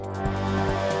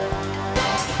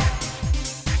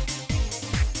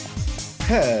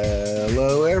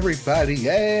Hello, everybody,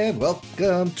 and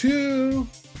welcome to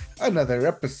another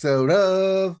episode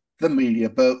of the Media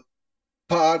Boat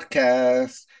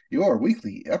Podcast, your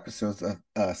weekly episodes of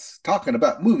us talking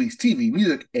about movies, TV,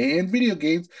 music, and video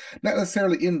games, not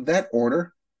necessarily in that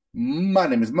order. My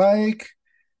name is Mike.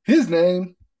 His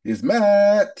name is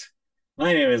Matt.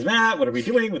 My name is Matt. What are we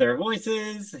doing with our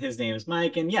voices? His name is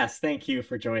Mike. And yes, thank you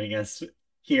for joining us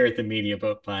here at the Media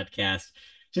Boat Podcast.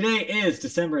 Today is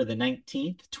December the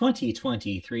 19th,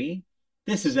 2023.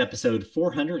 This is episode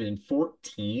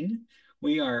 414.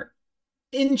 We are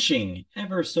inching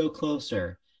ever so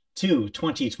closer to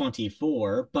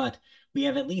 2024, but we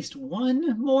have at least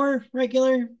one more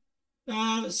regularly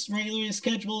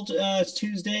scheduled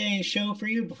Tuesday show for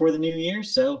you before the new year.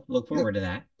 So look Yep, forward to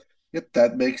that. yep,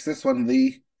 that makes this one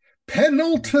the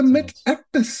penultimate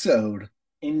episode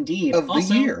Indeed. of the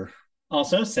Also, year.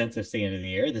 also, since it's the end of the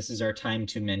year, this is our time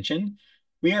to mention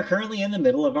we are currently in the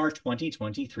middle of our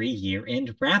 2023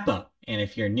 year-end wrap-up. And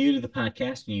if you're new to the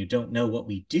podcast and you don't know what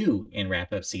we do in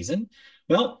wrap-up season,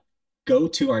 well, go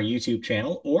to our YouTube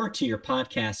channel or to your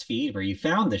podcast feed where you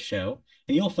found the show,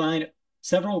 and you'll find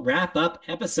several wrap-up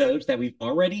episodes that we've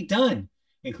already done,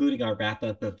 including our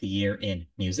wrap-up of the year in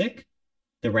music,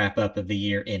 the wrap-up of the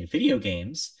year in video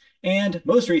games, and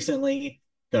most recently,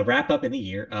 the wrap up in the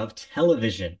year of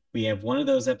television. We have one of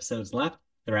those episodes left,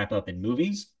 the wrap up in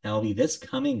movies. That'll be this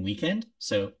coming weekend.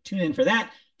 So tune in for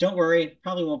that. Don't worry, it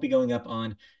probably won't be going up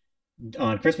on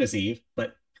Christmas Eve,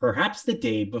 but perhaps the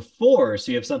day before.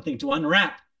 So you have something to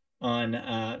unwrap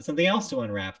on something else to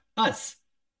unwrap. Us.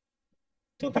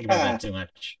 Don't think about that too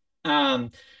much.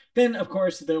 Then, of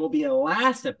course, there will be a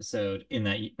last episode in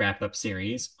that wrap up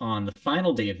series on the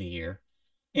final day of the year,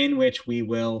 in which we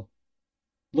will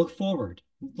look forward,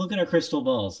 look at our crystal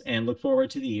balls, and look forward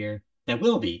to the year that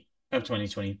will be of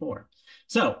 2024.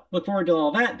 So look forward to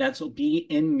all that. That will be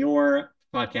in your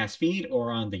podcast feed or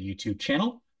on the YouTube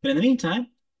channel. But in the meantime,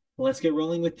 let's get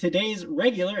rolling with today's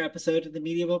regular episode of the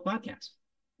Media Boat Podcast.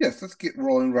 Yes, let's get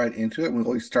rolling right into it. We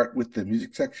always start with the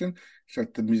music section.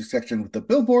 Start the music section with the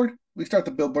Billboard. We start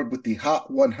the Billboard with the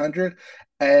Hot 100.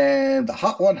 And the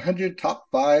Hot 100 Top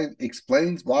 5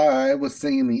 explains why I was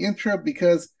singing the intro,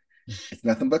 because it's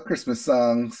nothing but Christmas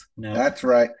songs. No, That's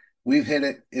right. We've hit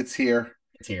it. It's here.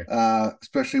 it's here.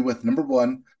 Especially with number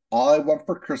one, All I Want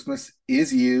for Christmas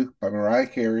Is You by Mariah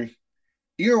Carey.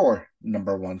 Your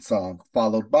number one song,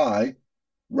 followed by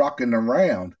Rockin'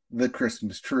 Around the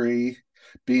Christmas Tree,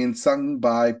 being sung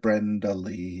by Brenda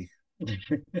Lee.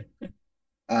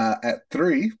 At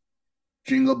 3,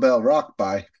 Jingle Bell Rock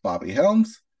by Bobby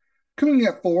Helms. Coming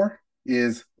at 4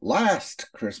 is Last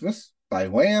Christmas by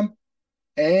Wham.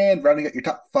 And rounding out your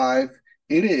top 5,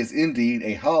 it is indeed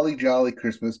A Holly Jolly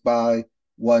Christmas by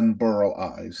One Burl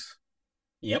Ives.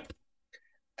 Yep.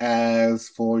 As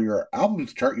for your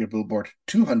albums chart, your Billboard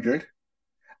 200,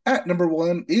 at number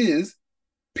 1 is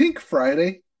Pink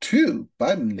Friday 2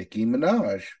 by Nicki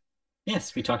Minaj.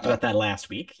 Yes, we talked about that last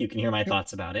week. You can hear my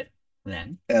thoughts about it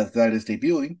then. As that is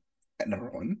debuting at number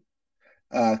 1.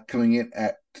 Coming in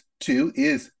at 2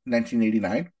 is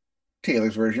 1989,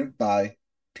 Taylor's version by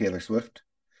Taylor Swift.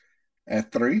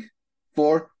 At 3,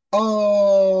 for All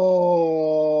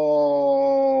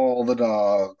the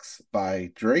Dogs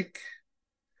by Drake.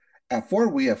 At 4,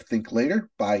 we have Think Later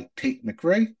by Tate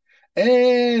McRae.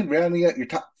 And rounding out your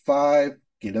top 5,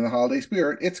 get in the holiday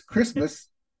spirit, it's Christmas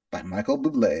by Michael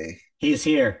Bublé. He's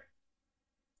here.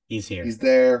 He's here. He's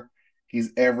there.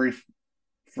 He's every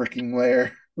freaking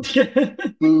where.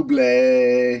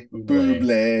 Bublé.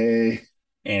 Bublé.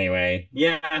 Anyway,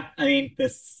 yeah, I mean,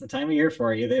 this is the time of year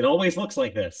for you. It always looks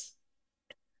like this.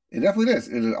 It definitely does.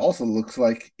 It also looks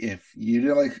like if you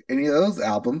didn't like any of those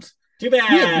albums, Too we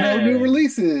have no new bad.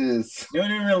 releases. No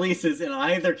new releases in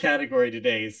either category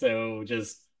today, so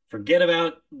just forget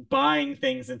about buying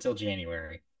things until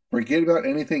January. Forget about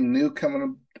anything new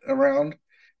coming around.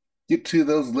 Get to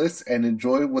those lists and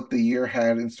enjoy what the year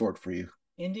had in store for you.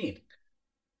 Indeed.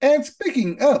 And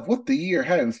speaking of what the year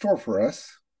had in store for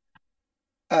us,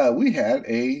 we had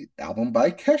a album by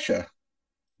Kesha.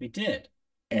 We did.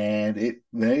 And it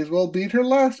may as well be her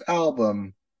last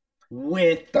album.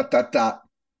 With Dot dot dot.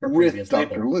 her With previous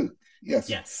Dr. label. Luke. Yes.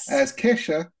 Yes. As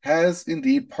Kesha has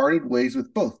indeed parted ways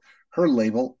with both her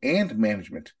label and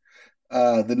management.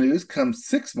 The news comes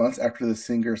 6 months after the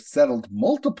singer settled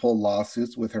multiple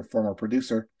lawsuits with her former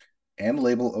producer and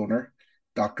label owner,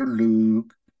 Dr.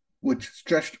 Luke, which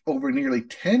stretched over nearly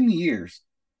 10 years,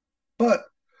 but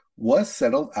was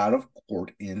settled out of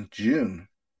court in June.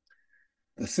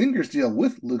 The singer's deal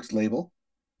with Luke's label,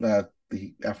 the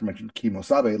aforementioned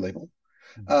Kimosabe label,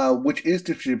 which is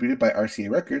distributed by RCA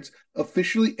Records,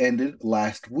 officially ended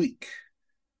last week,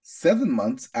 7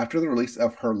 months after the release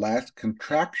of her last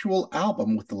contractual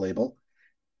album with the label,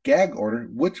 Gag Order,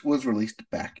 which was released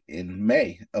back in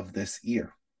May of this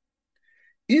year.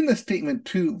 In a statement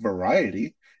to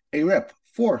Variety, a rep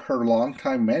for her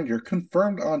longtime manager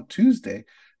confirmed on Tuesday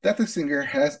that the singer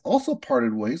has also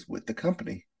parted ways with the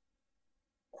company.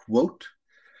 Quote,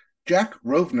 Jack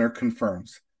Rovner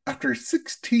confirms, after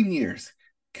 16 years,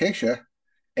 Kesha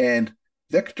and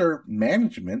Vector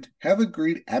Management have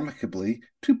agreed amicably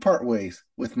to part ways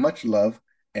with much love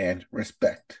and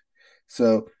respect.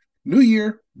 So, new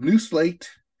year, new slate,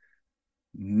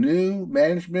 new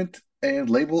management and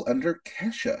label under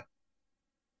Kesha.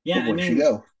 Yeah, But I where did she mean,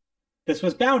 go? this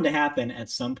was bound to happen at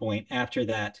some point after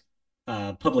that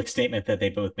public statement that they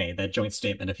both made, that joint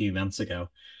statement a few months ago.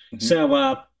 Mm-hmm.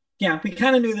 So, yeah, we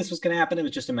kind of knew this was going to happen. It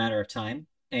was just a matter of time.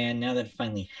 And now that it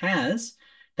finally has,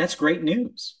 that's great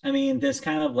news. I mean, this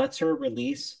kind of lets her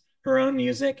release her own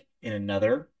music in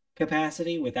another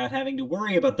capacity without having to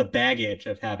worry about the baggage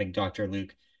of having Dr.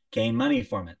 Luke gain money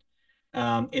from it.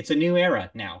 It's a new era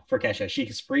now for Kesha.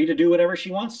 She's free to do whatever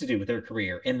she wants to do with her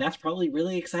career, and that's probably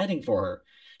really exciting for her.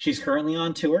 She's currently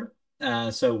on tour,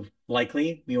 so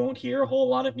likely we won't hear a whole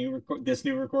lot of this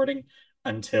new recording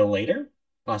until later,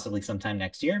 possibly sometime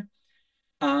next year.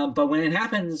 But when it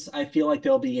happens, I feel like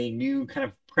there'll be a new kind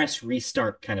of press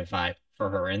restart kind of vibe for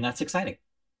her, and that's exciting.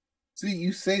 See,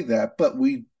 you say that, but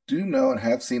we do know and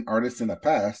have seen artists in the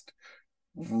past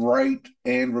write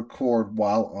and record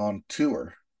while on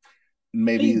tour. I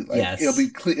Maybe mean, like yes, be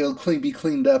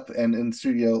cleaned up and in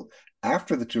studio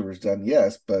after the tour is done,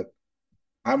 yes, but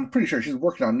I'm pretty sure she's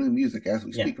working on new music as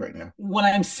we yeah. speak right now. What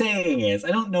I'm saying is,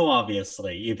 I don't know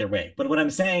obviously either way, but what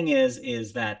I'm saying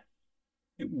is that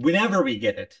whenever we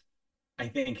get it, I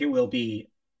think it will be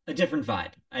a different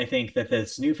vibe. I think that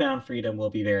this newfound freedom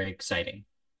will be very exciting.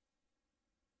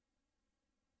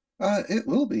 It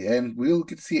will be, and we'll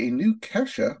get to see a new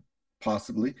Kesha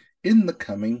possibly in the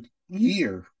coming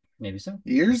year. Maybe so.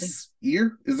 We'll see.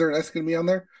 Year? Is there an S going to be on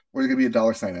there, or is it going to be a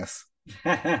dollar sign S?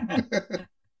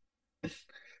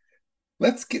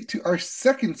 Let's get to our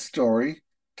second story.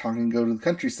 Talking go to the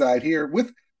countryside here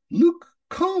with Luke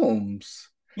Combs,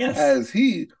 Yes. as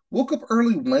he woke up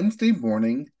early Wednesday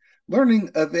morning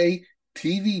learning of a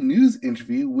TV news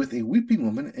interview with a weeping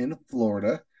woman in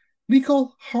Florida,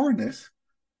 Nicole Harness,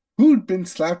 who'd been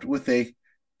slapped with a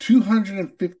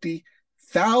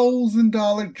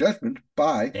 $250,000 judgment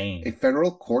by a Dang.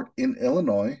 federal court in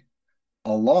Illinois,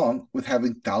 along with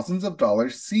having thousands of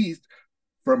dollars seized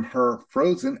from her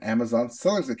frozen Amazon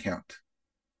sellers account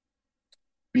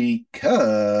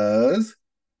because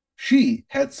she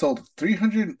had sold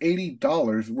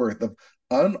 $380 worth of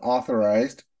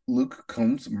unauthorized Luke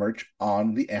Combs merch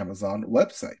on the Amazon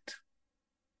website.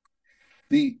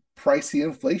 The pricey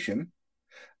inflation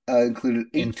included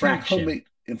 18 Infraction. homemade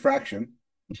infraction.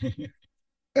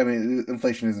 I mean,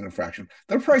 inflation is an infraction.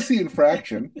 The pricey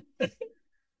infraction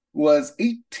was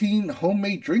 18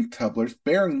 homemade drink tumblers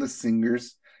bearing the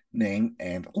singer's name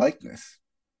and likeness.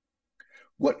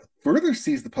 What further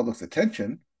seized the public's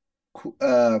attention,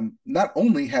 not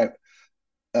only had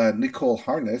Nicole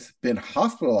Harness been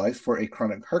hospitalized for a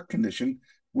chronic heart condition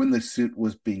when the suit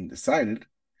was being decided,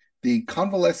 the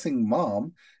convalescing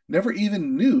mom never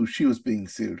even knew she was being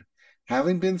sued,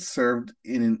 having been served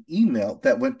in an email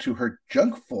that went to her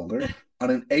junk folder on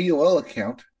an AOL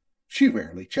account she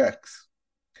rarely checks.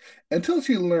 Until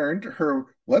she learned her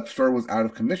web store was out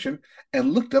of commission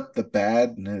and looked up the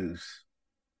bad news.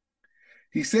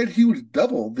 He said he would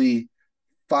double the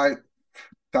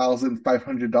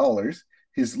 $5,500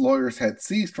 his lawyers had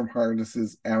seized from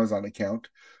Harness's Amazon account,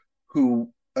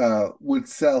 who would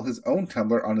sell his own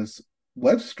tumbler on his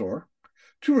web store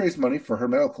to raise money for her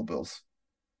medical bills,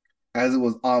 as it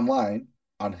was online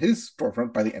on his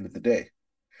storefront by the end of the day,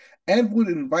 and would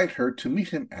invite her to meet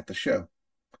him at the show.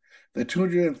 The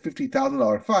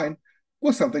 $250,000 fine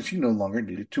was something she no longer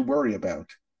needed to worry about.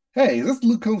 Hey, is this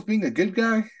Luke Combs being a good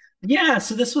guy? Yeah,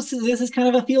 so this is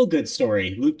kind of a feel-good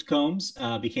story. Luke Combs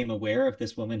became aware of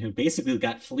this woman who basically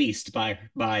got fleeced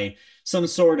by some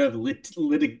sort of some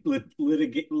sort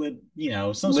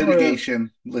of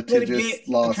Litigation, litigious litigate.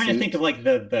 I'm trying to think of lawsuit.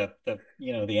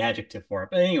 like the adjective for it.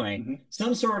 But anyway, Mm-hmm.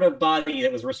 some sort of body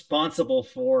that was responsible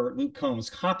for Luke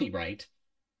Combs' copyright,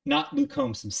 not Luke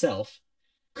Combs himself,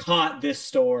 caught this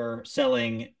store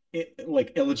selling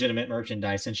like illegitimate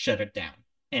merchandise and shut it down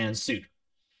and sued.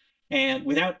 And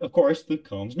without, of course, Luke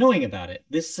Combs knowing about it.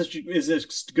 Is a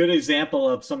good example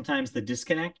of sometimes the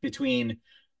disconnect between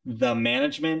the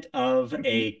management of Mm-hmm.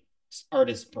 a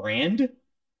artist brand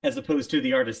as opposed to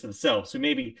the artists themselves, who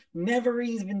maybe never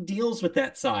even deals with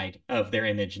that side of their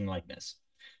image and likeness.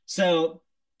 So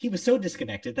he was so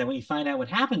disconnected that when he found out what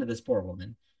happened to this poor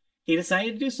woman, he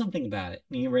decided to do something about it.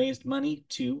 And he raised money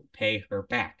to pay her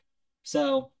back.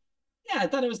 So yeah, I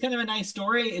thought it was kind of a nice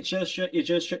story. It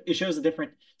shows a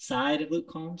different side of Luke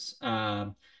Combs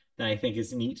that I think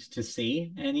is neat to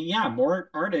see. And yeah, more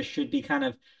artists should be kind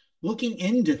of looking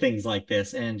into things like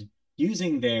this and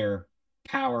using their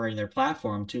power and their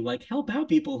platform to like help out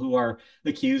people who are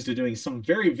accused of doing some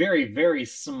very, very, very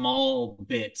small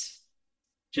bits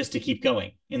just to keep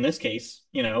going. In this case,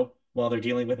 while they're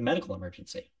dealing with a medical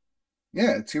emergency.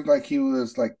 Yeah, it seemed like he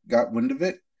was like got wind of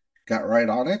it, got right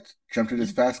on it, jumped in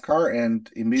his fast car, and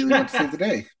immediately went to save the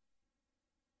day.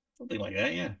 Something like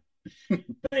that, yeah.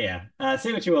 But yeah,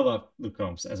 say what you will about Luke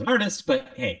Combs as an artist, but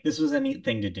hey, this was a neat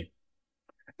thing to do.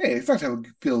 Hey, it's nice to have a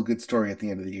feel good story at the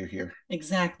end of the year here.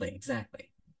 Exactly,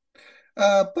 exactly.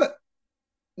 But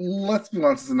let's move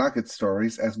on to some not good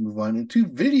stories as we move on into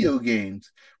video games,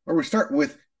 where we start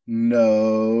with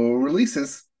no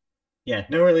releases Yeah,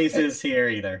 no and, releases here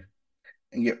either.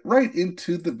 and get right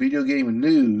into the video game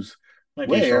news, Might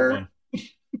be a short where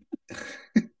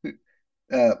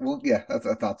one. well, yeah, I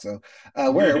thought so.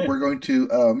 Where we're going to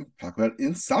talk about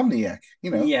Insomniac.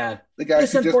 Yeah, The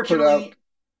guys this who just put out unfortunately,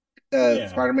 yeah,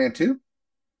 Spider-Man 2.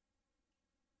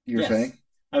 You're yes. saying?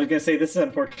 I was gonna say this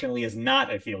unfortunately is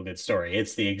not a feel-good story.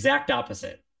 It's the exact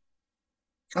opposite.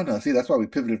 Oh no, see, that's why we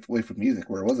pivoted away from music,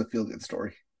 where it was a feel-good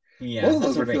story. Yeah, Both of that's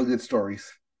those what were great. feel-good stories.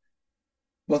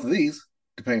 Both of these,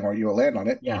 depending on where you will land on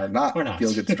it, Yeah, are not or not.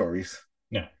 feel-good stories.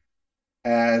 No.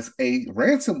 As a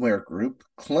ransomware group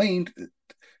claimed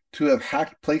to have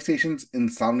hacked PlayStation's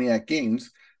Insomniac games,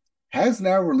 has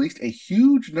now released a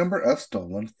huge number of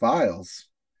stolen files.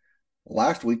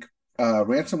 Last week,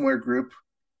 ransomware group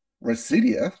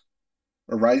Residia,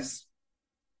 or Rise,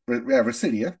 yeah,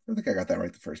 Residia, I think I got that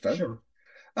right the first time, Sure.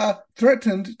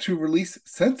 threatened to release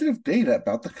sensitive data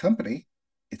about the company,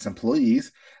 its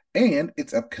employees, and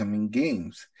its upcoming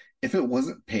games if it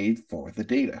wasn't paid for the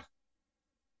data.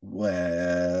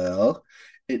 Well,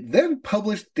 it then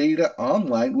published data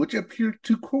online which appeared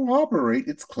to corroborate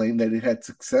its claim that it had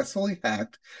successfully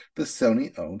hacked the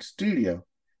Sony owned studio,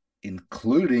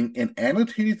 including an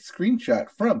annotated screenshot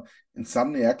from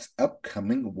Insomniac's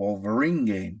upcoming Wolverine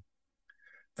game.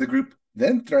 The group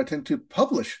then threatened to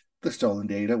publish the stolen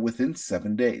data within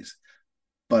 7 days,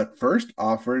 but first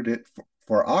offered it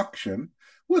for auction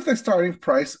with a starting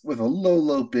price with a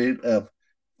low bid of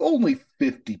only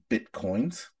 50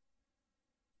 bitcoins,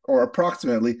 or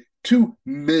approximately $2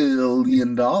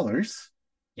 million.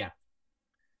 Yeah.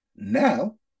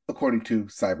 Now, according to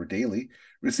Cyber Daily,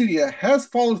 Residia has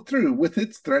followed through with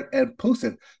its threat and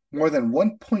posted more than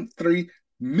 1.3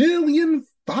 million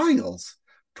files,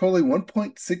 totaling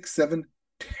 1.67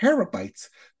 terabytes,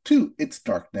 to its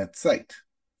darknet site.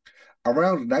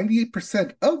 Around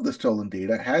 98% of the stolen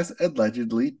data has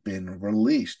allegedly been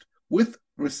released, with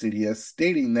Residia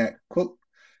stating that, quote,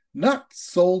 not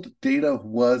sold data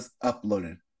was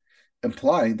uploaded,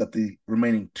 implying that the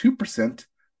remaining 2%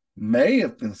 may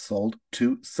have been sold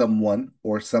to someone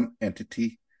or some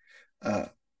entity uh,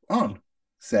 on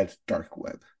said dark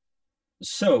web.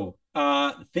 So,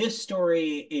 this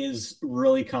story is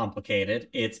really complicated.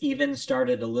 It's even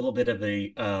started a little bit of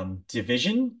a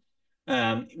division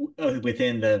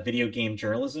within the video game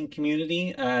journalism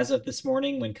community as of this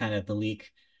morning, when kind of the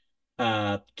leak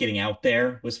getting out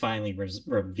there was finally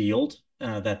revealed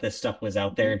that this stuff was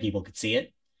out there and people could see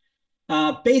it.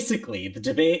 Basically, the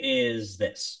debate is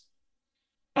this.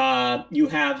 You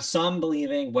have some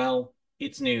believing, well,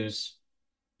 it's news.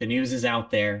 The news is out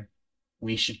there.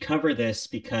 We should cover this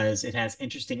because it has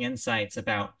interesting insights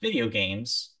about video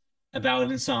games, about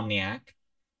Insomniac,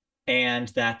 and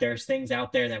that there's things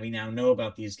out there that we now know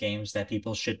about these games that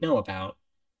people should know about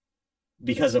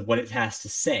because of what it has to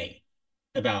say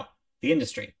about the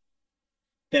industry.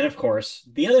 Then, of course,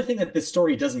 the other thing that this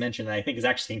story doesn't mention that I think is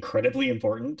actually incredibly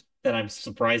important, that I'm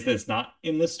surprised that it's not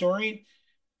in the story,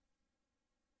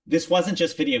 this wasn't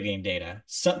just video game data.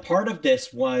 Some part of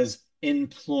this was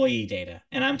employee data.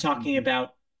 And I'm talking Mm-hmm.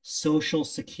 about social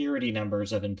security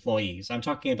numbers of employees. I'm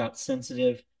talking about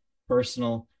sensitive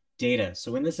personal data.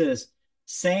 So when this is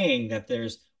saying that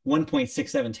there's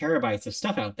 1.67 terabytes of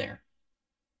stuff out there,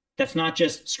 that's not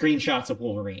just screenshots of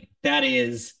Wolverine. That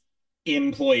is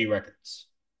employee records.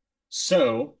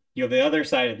 So you have the other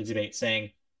side of the debate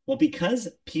saying, well, because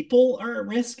people are at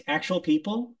risk, actual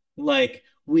people, like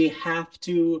we have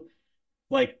to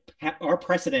like our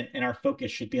precedent and our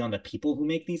focus should be on the people who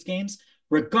make these games,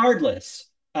 regardless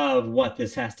of what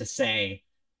this has to say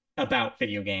about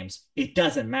video games. It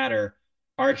doesn't matter.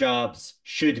 Our jobs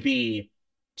should be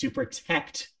to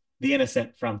protect the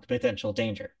innocent from potential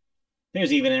danger.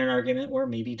 There's even an argument where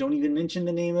maybe don't even mention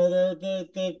the name of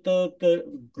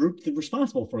the group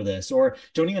responsible for this, or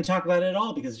don't even talk about it at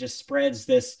all because it just spreads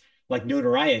this like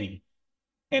notoriety,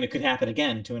 and it could happen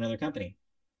again to another company.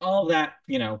 All that,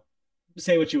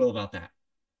 say what you will about that.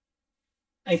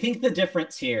 I think the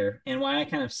difference here, and why I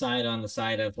kind of side on the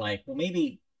side of like, well,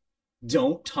 maybe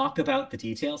don't talk about the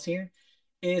details here,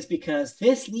 is because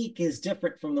this leak is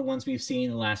different from the ones we've seen in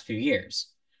the last few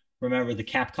years. Remember the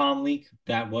Capcom leak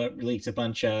that what leaked a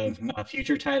bunch of Mm-hmm.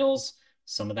 future titles?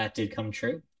 Some of that did come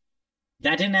true.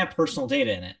 That didn't have personal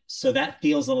data in it, so that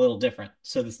feels a little different.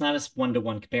 So it's not a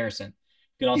one-to-one comparison.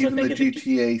 You could also Even think the of the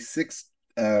GTA 6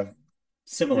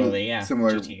 similarly, yeah,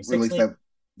 similar GTA 6 release leak.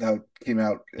 that came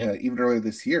out Yep. even earlier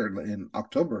this year in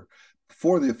October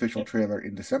before the official Yep. trailer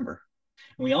in December.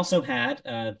 We also had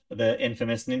the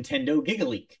infamous Nintendo Giga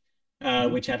Leak,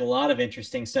 Mm-hmm. which had a lot of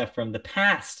interesting stuff from the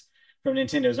past from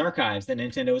Nintendo's archives that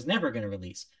Nintendo was never going to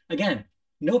release. Again,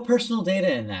 no personal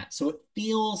data in that, so it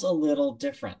feels a little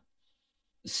different.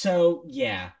 So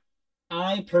yeah,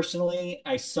 I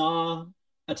saw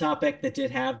a topic that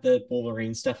did have the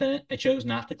Wolverine stuff in it. I chose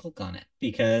not to click on it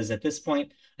because at this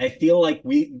point, I feel like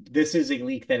this is a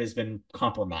leak that has been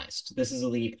compromised. This is a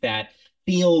leak that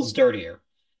feels dirtier.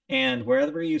 And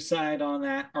wherever you side on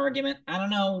that argument, I don't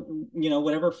know,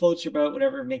 whatever floats your boat,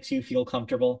 whatever makes you feel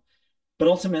comfortable. But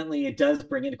ultimately, it does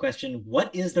bring into question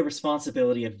what is the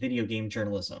responsibility of video game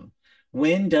journalism?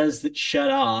 When does it shut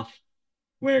off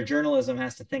where journalism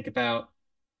has to think about,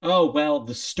 oh, well,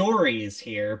 the story is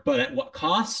here, but at what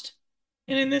cost?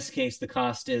 And in this case, the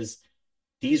cost is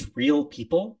these real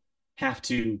people have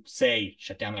to, say,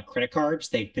 shut down their credit cards.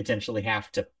 They potentially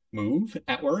have to move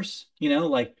at worst,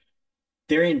 like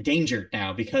they're endangered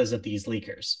now because of these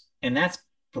leakers. And that's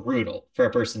brutal for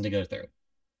a person to go through.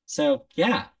 So,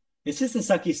 yeah, it's just a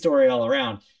sucky story all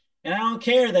around. And I don't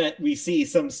care that we see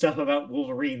some stuff about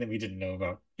Wolverine that we didn't know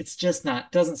about. It's just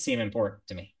not, doesn't seem important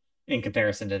to me in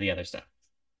comparison to the other stuff.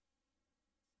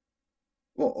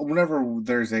 Well, whenever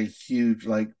there's a huge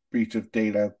like breach of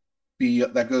data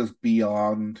that goes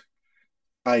beyond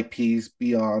IPs,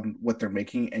 beyond what they're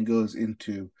making, and goes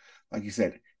into, like you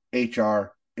said,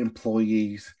 HR,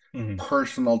 employees, Mm-hmm.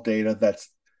 personal data that's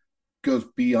goes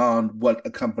beyond what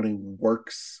a company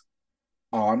works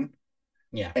on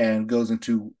Yeah. and goes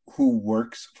into who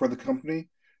works for the company.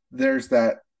 There's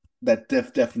that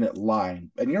definite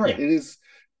line, and you're right. Yeah. It is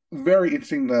very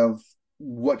interesting of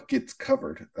what gets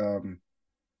covered.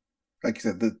 Like you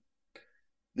said,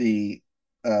 the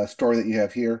story that you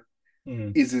have here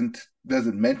Mm-hmm.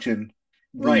 doesn't mention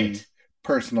the Right.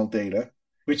 personal data,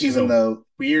 Which is even a though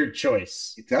weird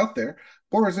choice. it's out there.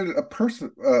 Or is it a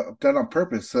person done on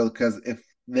purpose? So because if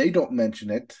they don't mention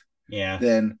it, Yeah.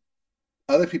 then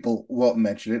other people won't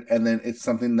mention it, and then it's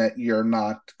something that you're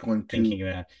not going to Thinking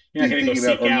about, you're not be going to go thinking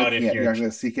about seek or out looking if at. You're you're not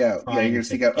going to seek out. Yeah, you're trying going to to,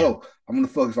 seek out. yeah. Oh, I'm going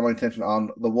to focus all my attention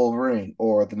on the Wolverine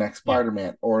or the next Yeah.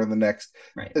 Spider-Man or the next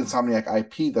Right. Insomniac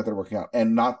IP that they're working on,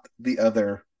 and not the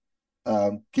other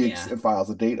gigs Yeah. and files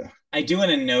of data. I do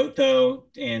want to note, though,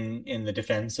 in the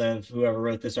defense of whoever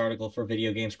wrote this article for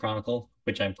Video Games Chronicle,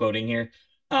 which I'm quoting here,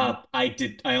 I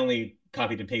only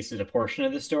copied and pasted a portion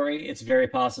of the story. It's very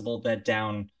possible that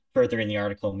down further in the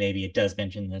article, maybe it does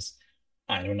mention this.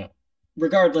 I don't know.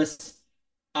 Regardless,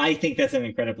 I think that's an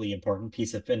incredibly important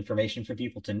piece of information for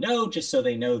people to know, just so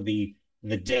they know the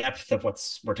depth of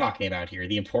what's we're talking about here,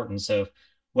 the importance of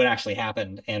what actually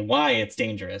happened and why it's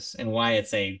dangerous and why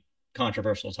it's a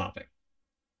controversial topic.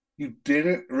 You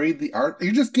didn't read the art.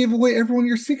 You just gave away everyone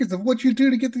your secrets of what you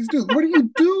do to get these deals. What are you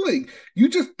doing? You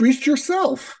just breached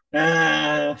yourself.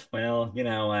 Well, you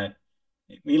know what?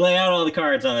 We lay out all the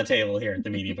cards on the table here at the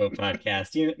Media Boat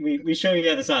Podcast. We show you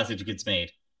how the sausage gets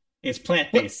made. It's What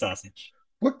plant-based sausage.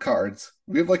 what cards?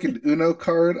 We have like an Uno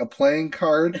card, a playing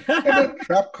card, and a The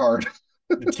trap card,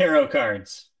 tarot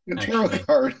cards, a tarot actually.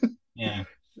 card. Yeah.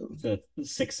 The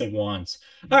Six of Wands.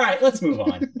 All right, let's move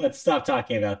on. Let's stop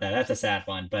talking about that. That's a sad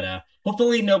one, but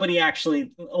hopefully nobody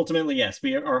actually ultimately, yes,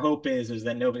 our hope is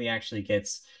that nobody actually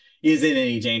is in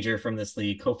any danger from this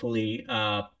leak. Hopefully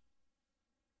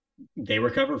they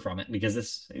recover from it because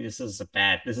this is a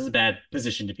bad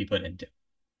position to be put into.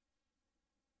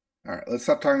 All right, let's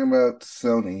stop talking about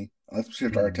Sony. Let's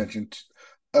shift our Hmm. attention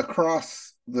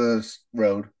across the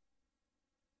road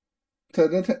to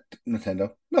Nintendo.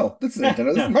 No, this is Nintendo.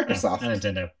 This is No, no, not Microsoft.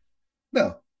 Nintendo.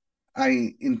 No,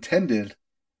 I intended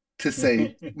to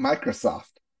say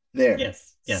Microsoft. There,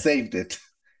 Yes, yes. saved it.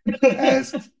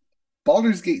 As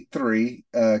Baldur's Gate 3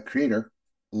 creator,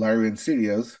 Larian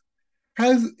Studios,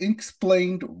 has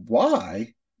explained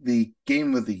why the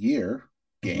Game of the Year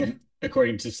game.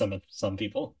 According to some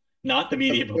people, not the Uh,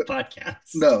 Medium podcast.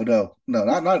 no, no, no,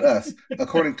 not us.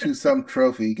 According to some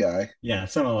trophy guy, Yeah,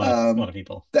 a lot of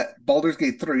people. that Baldur's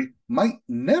Gate 3 might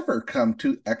never come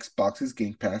to Xbox's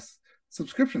Game Pass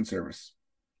subscription service.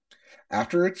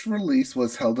 After its release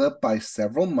was held up by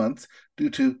several months due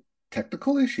to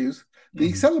technical issues,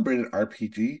 the Mhm. celebrated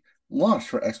RPG launched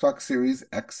for Xbox Series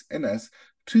X and S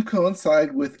to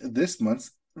coincide with this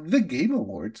month's The Game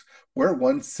Awards, where it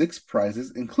won 6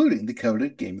 prizes, including the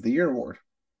coveted Game of the Year award.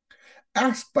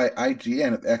 Asked by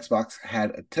IGN if Xbox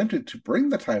had attempted to bring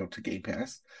the title to Game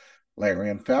Pass,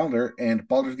 Larian founder and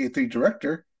Baldur's Gate 3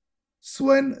 director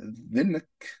Sven Vinnick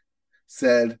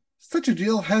said, "Such a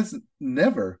deal has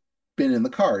never been in the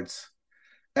cards,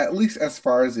 at least as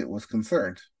far as it was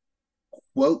concerned.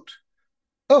 Quote,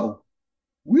 oh,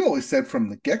 we always said from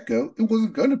the get-go it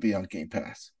wasn't going to be on Game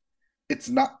Pass. It's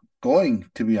not going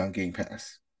to be on Game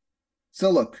Pass. So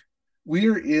look,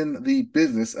 we're in the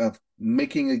business of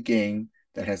making a game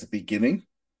that has a beginning,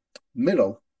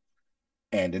 middle,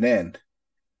 and an end.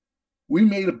 We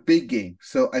made a big game,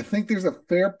 so I think there's a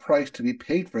fair price to be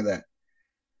paid for that.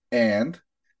 And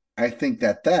I think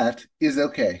that that is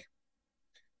okay."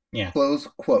 Yeah. Close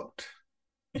quote.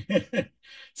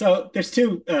 So there's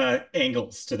two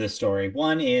angles to this story.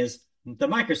 One is the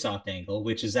Microsoft angle,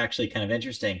 which is actually kind of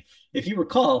interesting. If you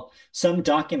recall, some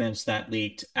documents that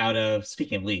leaked out of,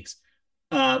 speaking of leaks,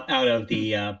 out of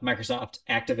the Microsoft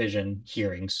Activision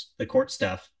hearings, the court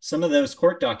stuff, some of those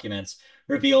court documents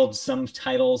revealed some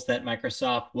titles that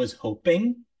Microsoft was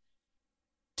hoping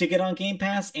to get on Game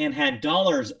Pass and had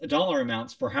dollar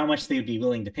amounts for how much they would be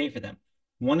willing to pay for them.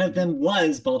 One of them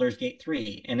was Baldur's Gate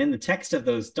 3. And in the text of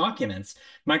those documents,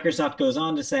 Microsoft goes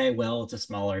on to say, well, it's a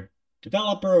smaller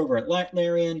developer over at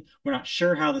Larian. We're not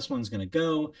sure how this one's going to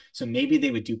go. So maybe they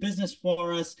would do business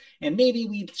for us. And maybe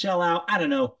we'd shell out, I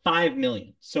don't know, 5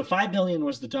 million. So 5 million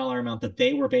was the dollar amount that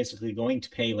they were basically going to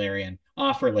pay Larian,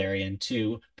 offer Larian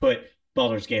to put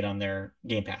Baldur's Gate on their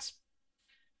Game Pass.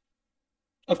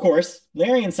 Of course,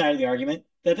 Larian's side of the argument,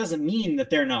 that doesn't mean that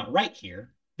they're not right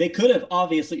here. They could have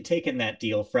obviously taken that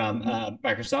deal from Mm-hmm.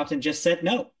 Microsoft and just said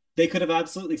no. They could have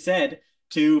absolutely said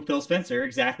to Phil Spencer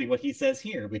exactly what he says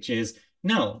here, which is,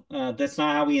 no, that's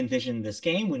not how we envisioned this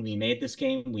game. When we made this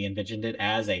game, we envisioned it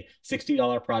as a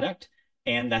 $60 product,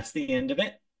 and that's the end of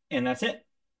it. And that's it.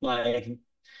 Like,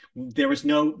 there was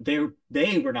no,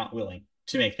 they were not willing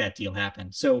to make that deal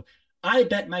happen. So I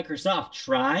bet Microsoft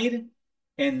tried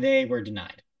and they were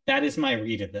denied. That is my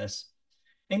read of this.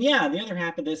 And yeah, the other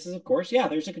half of this is, of course, yeah,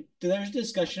 there's a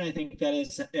discussion I think that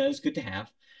is good to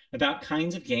have about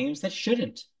kinds of games that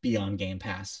shouldn't be on Game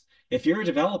Pass. If you're a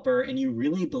developer and you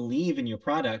really believe in your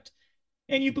product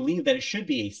and you believe that it should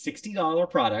be a $60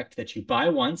 product that you buy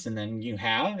once and then you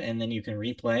have and then you can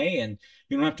replay and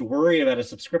you don't have to worry about a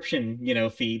subscription,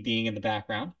 fee being in the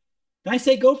background, then I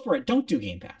say go for it. Don't do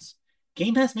Game Pass.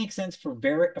 Game Pass makes sense for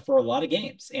a lot of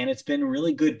games, and it's been a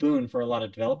really good boon for a lot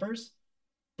of developers.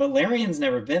 But Larian's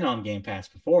never been on Game Pass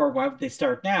before. Why would they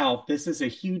start now? This is a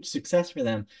huge success for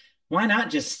them. Why not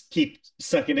just keep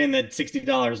sucking in that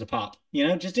 $60 a pop?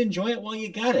 Just enjoy it while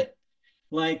you got it.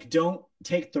 Like, don't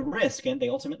take the risk. And they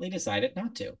ultimately decided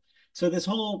not to. So this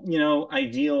whole,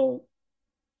 ideal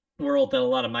world that a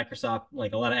lot of Microsoft,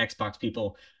 like a lot of Xbox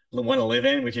people want to live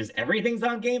in, which is everything's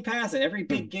on Game Pass and every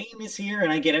big game is here,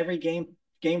 and I get every game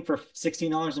for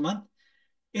 $16 a month.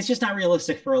 It's just not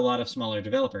realistic for a lot of smaller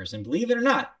developers. And believe it or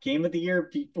not, Game of the Year,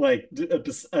 like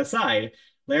aside,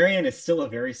 Larian is still a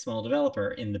very small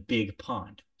developer in the big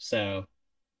pond. So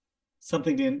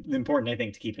something important, I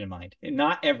think, to keep in mind. And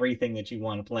not everything that you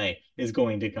want to play is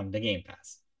going to come to Game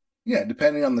Pass. Yeah,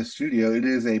 depending on the studio, it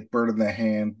is a bird in the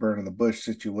hand, bird in the bush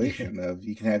situation of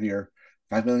you can have your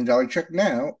 $5 million check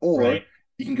now, or Right.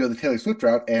 you can go the Taylor Swift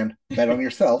route and bet on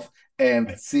yourself and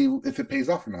Right. see if it pays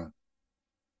off or not.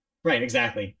 Right,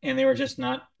 exactly. And they just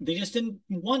didn't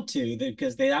want to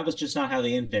because that was just not how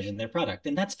they envisioned their product.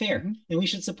 And that's fair. Mm-hmm. And we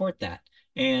should support that.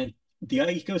 And the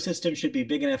ecosystem should be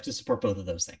big enough to support both of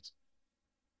those things.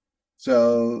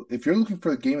 So if you're looking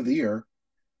for the Game of the Year,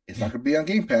 it's not going to be on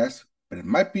Game Pass, but it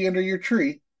might be under your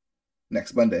tree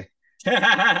next Monday.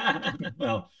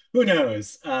 Well, who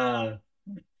knows?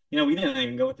 We didn't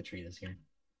even go with the tree this year.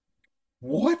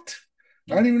 What?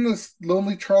 Yeah. Not even this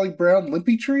lonely Charlie Brown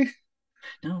limpy tree?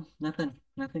 No, nothing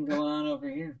going on over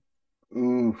here.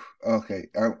 Ooh, okay.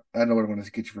 I know what I'm going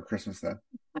to get you for Christmas then.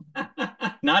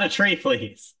 Not a tree,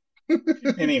 please.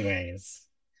 Anyways,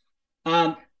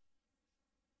 um,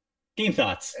 game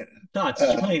thoughts. Thoughts?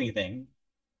 Did you uh, play anything?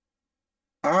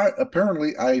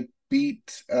 I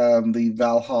beat the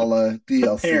Valhalla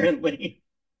DLC. Apparently.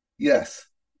 Yes.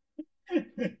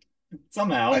 I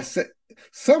Somehow. said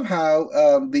somehow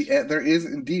there is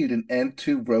indeed an end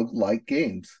to roguelike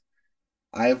games.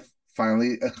 I've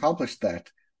finally accomplished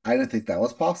that. I didn't think that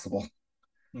was possible.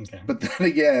 Okay. But then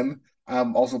again,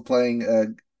 I'm also playing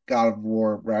God of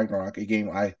War Ragnarok, a game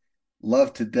I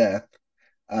love to death.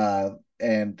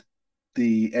 And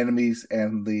the enemies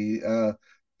and the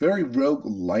very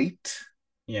roguelite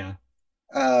Yeah.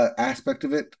 aspect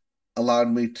of it allowed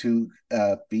me to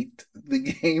beat the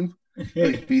game,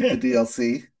 like beat the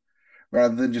DLC,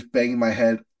 rather than just banging my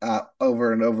head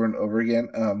over and over and over again.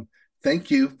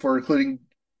 Thank you for including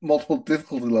multiple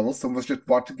difficulty levels. So let's just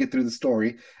want to get through the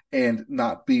story and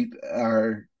not beat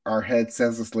our head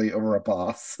senselessly over a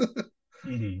boss.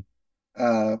 Hmm.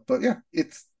 But yeah,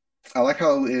 it's I like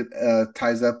how it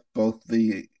ties up both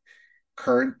the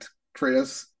current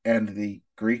Kratos and the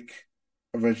Greek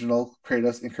original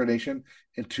Kratos incarnation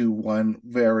into one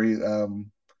very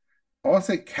I want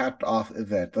to say capped off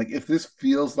event. Like if this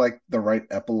feels like the right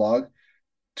epilogue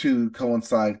to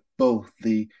coincide both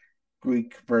the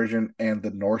Greek version and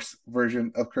the Norse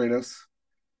version of Kratos.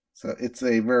 So it's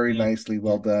a very Yeah. nicely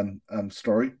well Yeah. done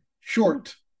story. Cool.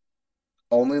 Short,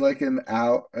 only like an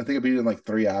hour. I think I beat it in like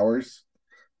 3 hours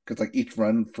because like each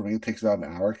run for me takes about an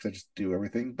hour because I just do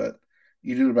everything. But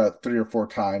you do it about 3 or 4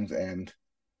 times and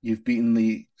you've beaten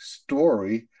the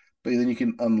story, but then you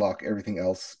can unlock everything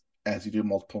else as you do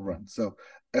multiple runs. So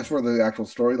as for the actual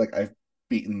story, like I've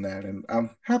beaten that and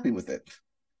I'm happy with it,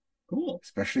 Cool.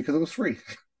 especially because it was free.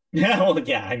 Yeah, well,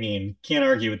 yeah, I mean, can't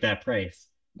argue with that price.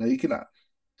 No, you cannot.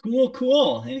 Cool,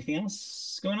 cool. Anything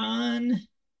else going on?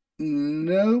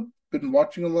 Nope. Been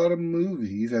watching a lot of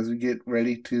movies as we get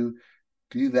ready to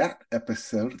do that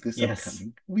episode this Yes,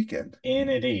 upcoming weekend.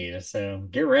 indeed. So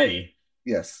get ready.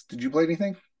 Yes. Did you play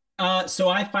anything? So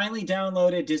I finally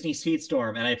downloaded Disney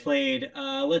Speedstorm and I played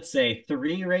let's say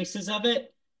 3 races of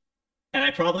it, and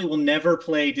I probably will never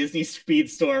play Disney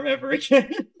Speedstorm ever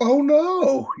again. Oh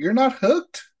no, you're not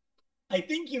hooked? I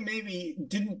think you maybe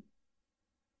didn't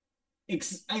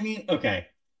I mean, okay.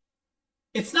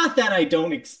 It's not that I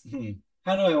don't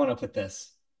how do I want to put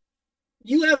this?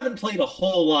 You haven't played a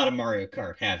whole lot of Mario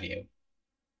Kart, have you?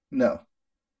 No.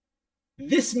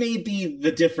 This may be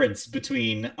the difference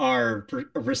between our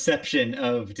reception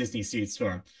of Disney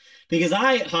Speedstorm, because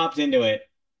I hopped into it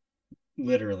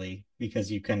literally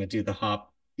because you kind of do the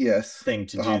hop Yes. thing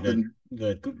to The do hop the and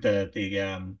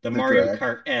the the Mario drag.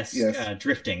 Kart esque Yes.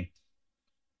 drifting.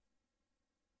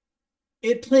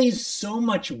 It plays so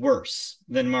much worse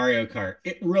than Mario Kart.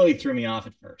 It really threw me off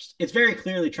at first. It's very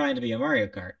clearly trying to be a Mario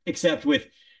Kart, except with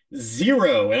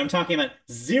zero, and I'm talking about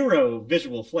zero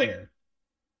visual flair.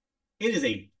 It is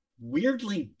a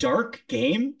weirdly dark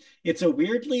game. It's a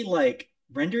weirdly like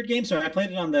rendered game. So I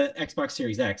played it on the Xbox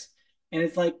Series X, and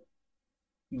it's like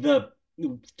the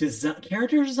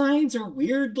character designs are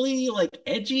weirdly like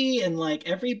edgy, and like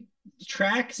every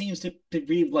track seems to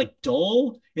be like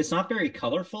dull. It's not very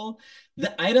colorful.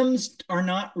 The items are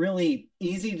not really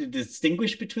easy to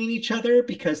distinguish between each other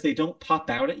because they don't pop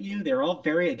out at you. They're all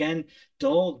very, again,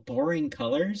 dull, boring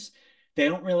colors. They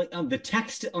don't really the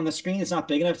text on the screen is not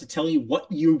big enough to tell you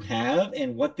what you have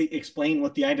and what the explain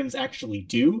what the items actually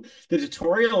do. The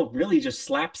tutorial really just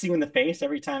slaps you in the face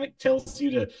every time it tells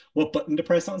you to what button to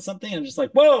press on something. I'm just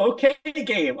like, whoa, okay,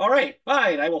 game. All right,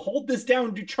 fine. I will hold this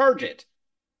down to charge it.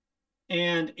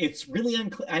 And it's really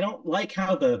unclear. I don't like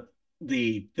how the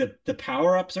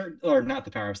power ups are, or not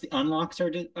the power ups, the unlocks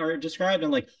are described.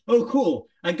 I'm like, oh, cool.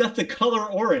 I got the color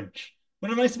orange.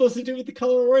 What am I supposed to do with the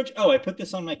color orange? Oh, I put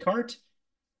this on my cart.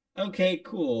 Okay,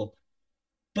 cool.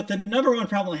 But the number one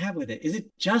problem I have with it is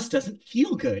it just doesn't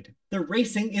feel good. The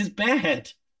racing is bad.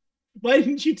 Why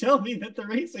didn't you tell me that the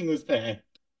racing was bad?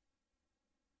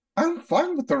 I'm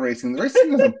fine with the racing. The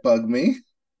racing doesn't bug me.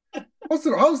 How's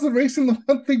the racing the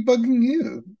one thing bugging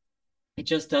you? It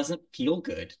just doesn't feel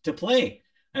good to play.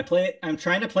 I'm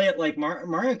trying to play it like Mario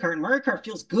Kart, and Mario Kart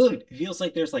feels good. It feels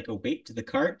like there's like a weight to the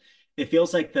cart. It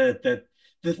feels like the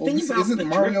Well, thing this about isn't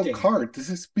Mario Kart. This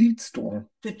is Speedstorm.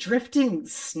 the drifting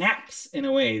snaps in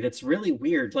a way that's really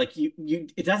weird. Like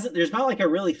it doesn't, there's not like a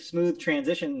really smooth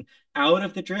transition out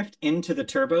of the drift into the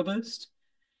turbo boost.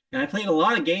 And I played a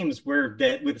lot of games where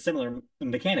that with a similar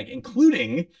mechanic,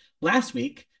 including last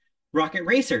week, Rocket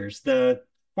Racers, the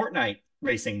Fortnite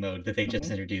racing mode that they just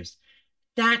Mhm. introduced.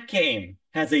 That game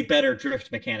has a better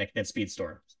drift mechanic than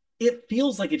Speedstorm. It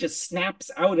feels like it just snaps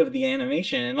out of the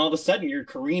animation and all of a sudden you're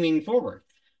careening forward.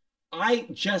 I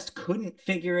just couldn't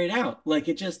figure it out. Like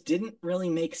it just didn't really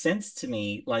make sense to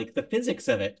me. Like the physics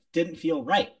of it didn't feel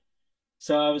right.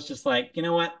 So I was just like, you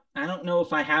know what? I don't know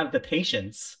if I have the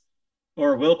patience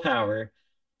or willpower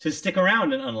to stick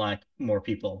around and unlock more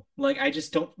people. Like, I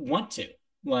just don't want to.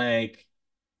 Like,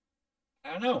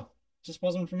 I don't know. It just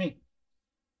wasn't for me.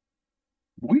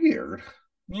 Weird.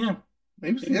 Yeah,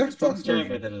 Maybe it's the didn't Xbox jive version.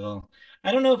 with it at all.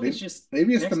 I don't know if it's Maybe, just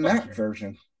maybe an it's the Xbox Mac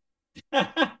version.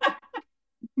 version.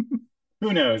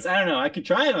 Who knows? I don't know. I could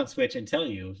try it on Switch and tell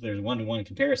you if there's one-to-one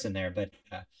comparison there, but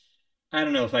I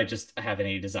don't know if I just have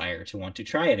any desire to want to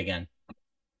try it again.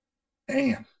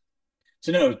 Damn.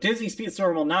 So no, Disney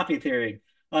Speedstorm will not be appearing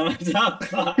on my top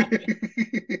five.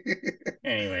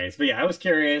 Anyways, but yeah, I was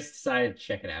curious, decided to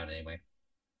check it out anyway.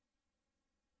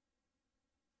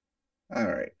 All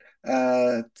right.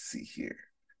 Let's see here.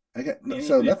 I got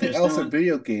so If nothing there's no else in one,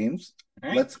 video games. all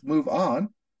right. Let's move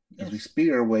on as we Yes.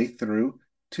 speed our way through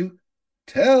to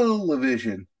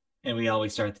television. And we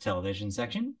always start the television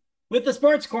section with the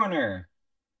sports corner.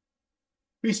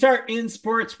 We start in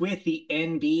sports with the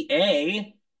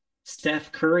NBA.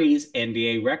 Steph Curry's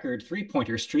NBA record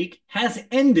three-pointer streak has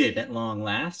ended at long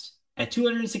last at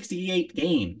 268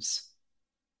 games.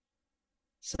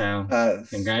 So, Uh,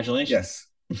 congratulations.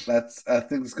 yes, that's I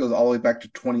think this goes all the way back to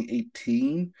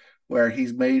 2018, where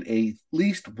he's made at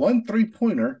least one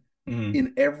three-pointer Mm,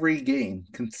 in every game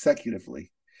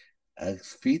consecutively. A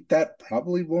feat that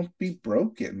probably won't be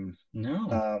broken. no.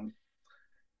 Um,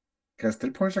 because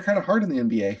three-pointers are kind of hard in the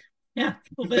NBA. Yeah, a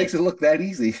little It makes bit. it look that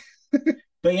easy.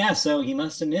 But yeah, so he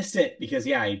must have missed it because,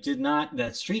 yeah, he did not.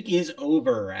 That streak is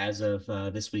over as of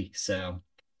this week. So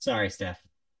sorry, Steph.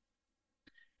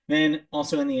 Then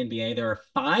also in the NBA, there are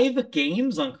 5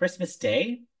 games on Christmas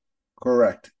Day.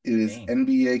 Correct. It is Dang.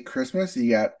 NBA Christmas.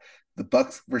 You got the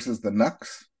Bucks versus the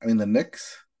Knicks. I mean the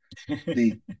Knicks.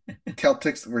 The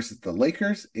Celtics versus the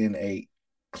Lakers in a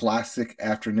classic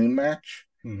afternoon match.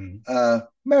 Mhm.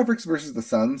 Mavericks versus the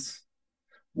Suns.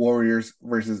 Warriors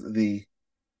versus the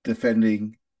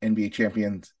defending NBA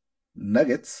champions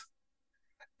Nuggets.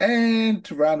 And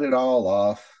to round it all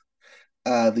off,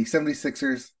 the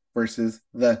 76ers versus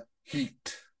the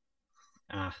Heat.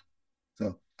 Ah,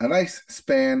 So a nice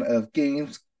span of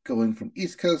games going from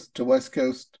East Coast to West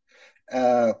Coast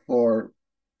for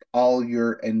all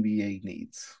your NBA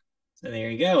needs. so there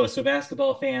you go. So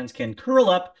basketball fans can curl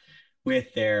up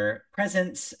with their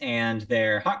presents and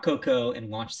their hot cocoa and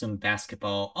watch some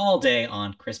basketball all day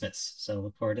on Christmas. So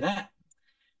look forward to that.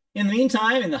 In the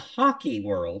meantime, in the hockey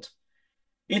world,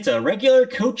 it's a regular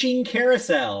coaching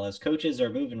carousel as coaches are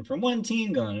moving from one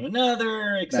team going to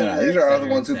another, et No, no, cetera, these et are all the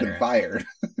cetera, ones et who've been cetera. fired.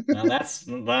 Well, that's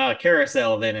a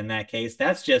carousel then in that case.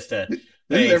 That's just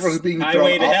This is a everyone who's being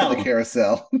thrown highway to off of the hell.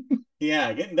 carousel.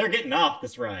 Yeah, they're getting off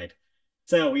this ride.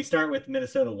 So we start with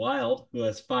Minnesota Wild, who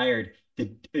has fired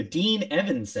Dean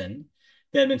Evanson.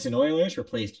 The Edmonton Oilers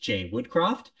replaced Jay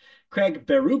Woodcroft. Craig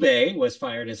Berube was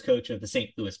fired as coach of the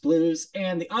St. Louis Blues,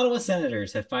 and the Ottawa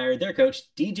Senators have fired their coach,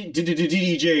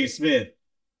 DJ Smith.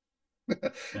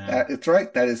 So, It's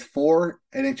right. That is 4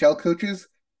 NHL coaches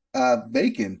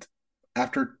vacant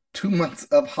after 2 months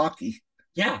of hockey.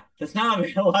 yeah, that's not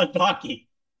a lot of hockey,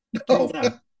 turns Oh,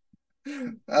 out.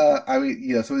 I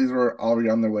mean, some of these were already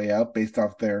on their way out based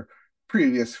off their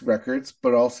previous records,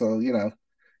 but also,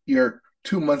 you're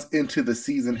 2 months into the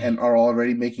season and are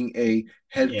already making a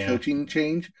head Yeah. coaching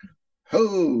change.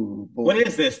 Oh What boy.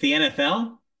 is this, the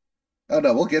NFL? Oh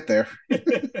no, we'll get there.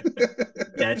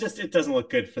 Yeah, it doesn't look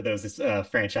good for those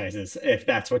franchises if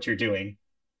that's what you're doing.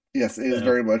 Yes, it is So,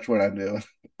 very much what I'm doing,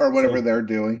 or whatever so they're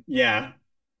doing. yeah.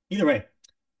 Either way,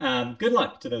 good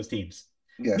luck to those teams.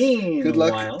 Yes. Good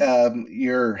luck. Meanwhile,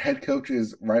 Your head coach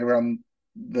is right around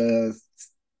the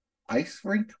ice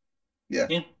rink. Yeah.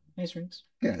 yeah, nice rings.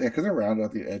 Yeah, because they're round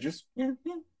at the edges. Yeah,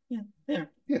 yeah, yeah, there.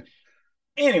 Yeah.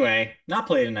 Anyway, not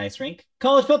played in an ice rink.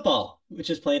 College football, which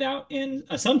is played out in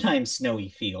a sometimes snowy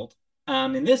field.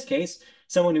 In this case,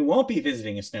 someone who won't be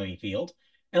visiting a snowy field,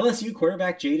 LSU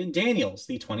quarterback Jaden Daniels,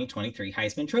 the 2023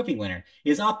 Heisman Trophy winner,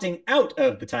 is opting out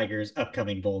of the Tigers'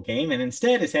 upcoming bowl game and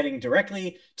instead is heading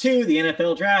directly to the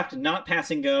NFL draft, not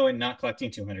passing go and not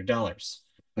collecting $200.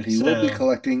 But he will be So,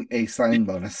 collecting a signing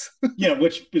bonus. yeah,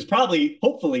 which is probably,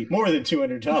 hopefully, more than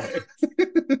 $200.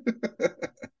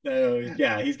 So,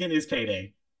 yeah, he's getting his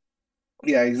payday.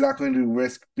 Yeah, he's not going to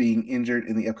risk being injured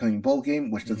in the upcoming bowl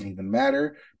game, which doesn't Mhm. even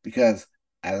matter because,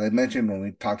 as I mentioned when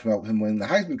we talked about him winning the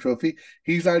Heisman Trophy,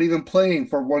 he's not even playing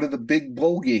for one of the big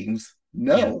bowl games.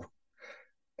 Yeah.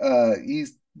 No,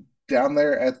 he's down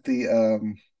there at the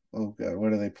oh god,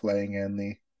 what are they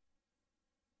playing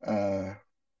uh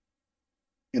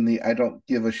in the I don't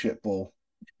give a shit bowl?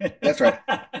 That's right,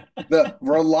 the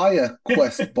Relia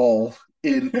Quest Bowl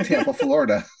in Tampa,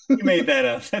 Florida. You made that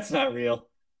up. That's not real.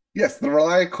 Yes, the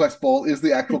Relia Quest Bowl is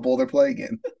the actual bowl they're playing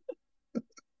in.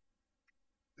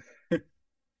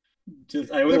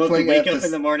 I would They're love to playing wake at up in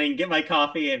this. the morning, get my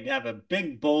coffee, and have a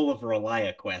big bowl of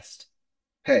Relia Quest.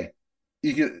 Hey,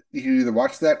 you can either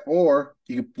watch that or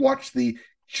you can watch the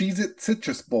Cheez It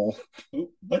Citrus Bowl. Ooh,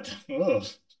 what? Ugh.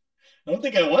 I don't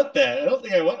think I want that. I don't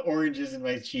think I want oranges in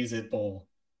my Cheez-It bowl.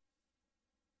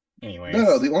 No,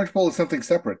 Anyways, the Orange Bowl is something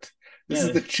separate. This yeah,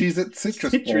 is the the Cheez It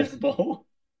Citrus Bowl. citrus bowl. I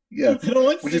Yes, don't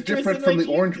want which is citrus in different my from the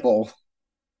Orange Cheez-It. Bowl.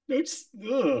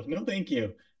 No, no, thank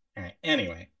you. All right.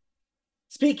 Anyway,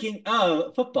 speaking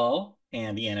of football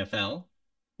and the NFL,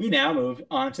 we now move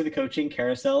on to the coaching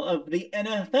carousel of the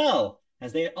NFL,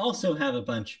 as they also have a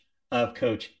bunch of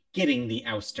coach getting the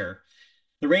ouster.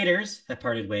 The Raiders have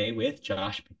parted way with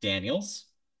Josh McDaniels.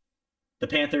 The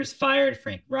Panthers fired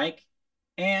Frank Reich,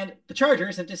 and the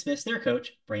Chargers have dismissed their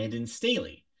coach, Brandon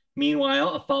Staley. Meanwhile,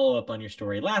 a follow up on your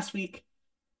story last week,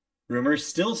 rumors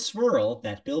still swirl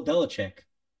that Bill Belichick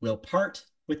will part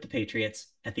with the Patriots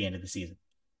at the end of the season.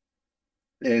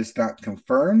 It is not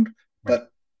confirmed, Right.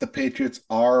 but the Patriots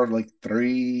are like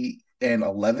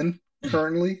 3-11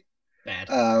 currently. Bad.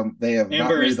 They have not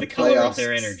Amber made is the the color of their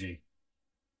playoffs. energy.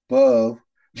 Whoa,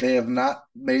 they have not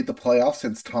made the playoffs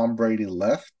since Tom Brady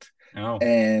left. Oh,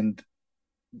 And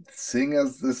seeing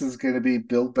as this is going to be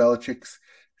Bill Belichick's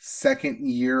second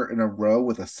year in a row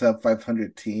with a sub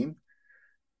 500 team,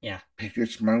 yeah.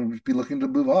 Patriots might be looking to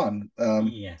move on,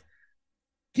 Yeah.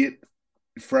 get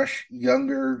fresh,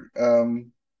 younger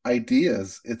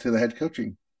ideas into the head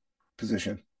coaching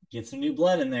position. Get some new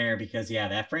blood in there because, yeah,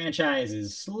 that franchise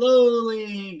is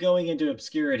slowly going into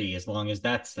obscurity as long as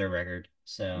that's their record.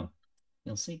 So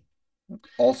you'll see.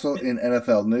 Also in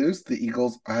NFL news, the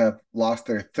Eagles have lost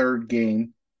their third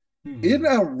game in Hmm.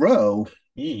 a row.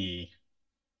 Eee.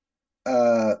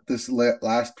 This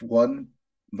last one,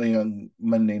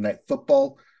 Monday Night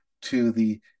Football, to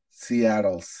the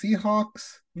Seattle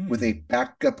Seahawks with a Hmm.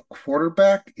 backup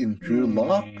quarterback in Drew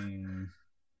Lock. Hmm.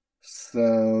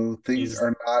 So things Is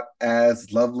are not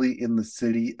as lovely in the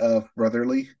city of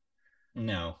Brotherly.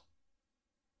 no.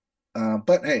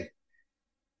 But hey,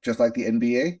 just like the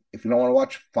NBA, if you don't want to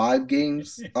watch 5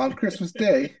 games on Christmas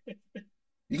Day,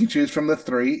 you can choose from the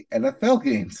 3 NFL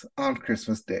games on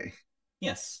Christmas Day.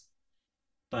 Yes.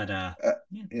 But Uh,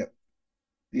 yeah. yeah,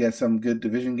 you had some good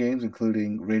division games,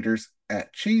 including Raiders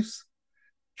at Chiefs,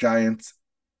 Giants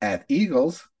at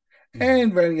Eagles, Hmm.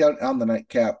 and running out on the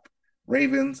nightcap,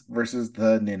 Ravens versus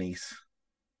the Ninnies,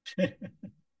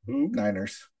 Who?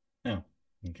 Niners, Oh,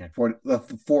 okay. for the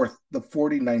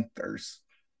 49ers.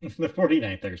 The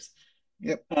 49ers.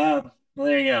 Yep. Well,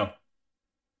 there you go.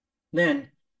 Then,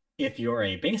 if you're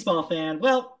a baseball fan,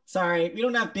 well, sorry, we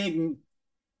don't have big,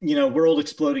 world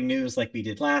exploding news like we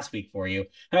did last week for you.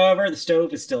 However, the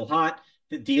stove is still hot.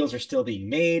 The deals are still being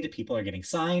made. People are getting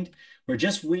signed. We're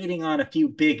just waiting on a few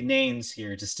big names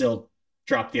here to still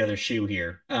drop the other shoe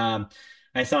here.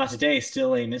 I saw today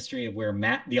still a mystery of where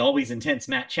the always intense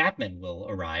Matt Chapman will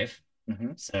arrive.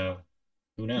 Mhm. So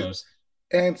who Yep. knows?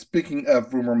 And speaking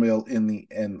of rumor mill in the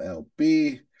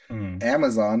MLB, Hmm.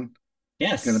 Amazon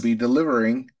going to Yes. be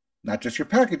delivering not just your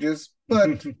packages,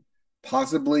 but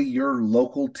possibly your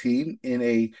local team in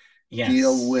a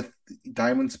deal Yes. with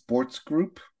Diamond Sports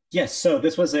Group. Yes, so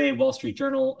this was a Wall Street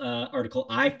Journal article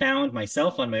I found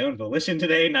myself on my own volition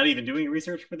today, not even doing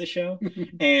research for the show.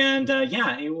 And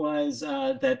yeah, it was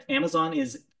that Amazon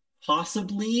is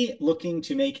possibly looking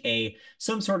to make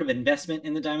some sort of investment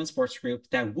in the Diamond Sports Group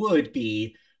that would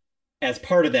be, as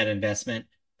part of that investment,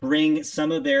 bring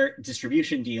some of their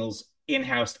distribution deals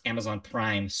in-house to Amazon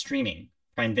Prime streaming,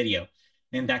 Prime Video.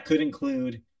 And that could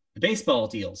include the baseball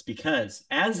deals, because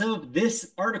as of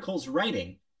this article's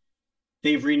writing,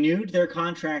 they've renewed their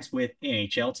contracts with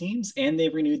NHL teams and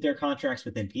they've renewed their contracts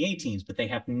with NBA teams, but they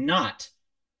have not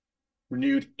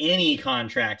renewed any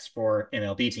contracts for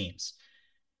MLB teams.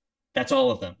 That's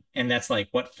all of them. And that's like,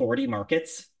 what, 40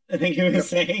 markets? I think it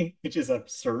was Yep. saying, which is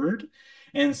absurd.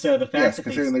 And so the fact Yes, that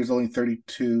they've, considering there's only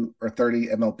 32 or 30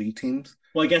 MLB teams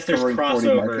well, I guess there's covering 40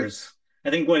 crossovers. markets. I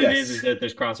think what it is Yes. that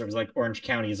there's crossovers, like Orange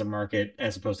County is a market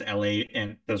as opposed to LA,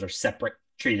 and those are separate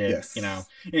treated. Yes.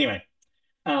 Anyway,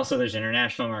 also there's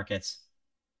international markets.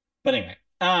 But anyway,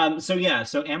 so yeah,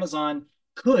 so Amazon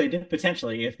could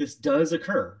potentially, if this does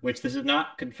occur, which this is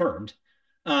not confirmed,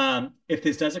 if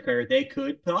this does occur, they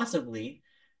could possibly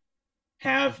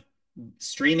have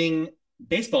streaming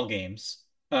baseball games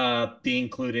be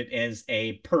included as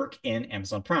a perk in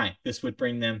Amazon Prime. This would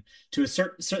bring them to a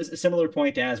similar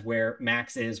point as where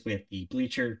Max is with the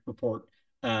Bleacher Report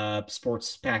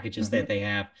sports packages that Hmm. they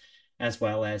have, as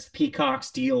well as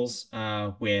Peacock's deals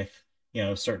with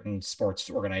certain sports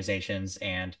organizations,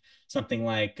 and something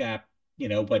like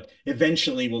but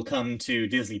eventually will come to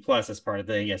Disney Plus as part of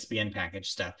the ESPN package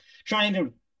stuff, trying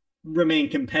to remain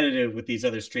competitive with these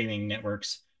other streaming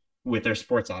networks with their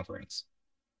sports offerings.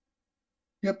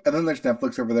 Yep. And then there's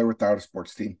Netflix over there without a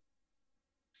sports team.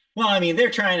 Well, I mean,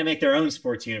 they're trying to make their own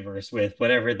sports universe with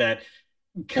whatever that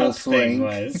Full cup thing swing.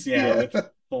 was. Yeah, Yeah. with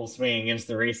Full Swing against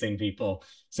the racing people.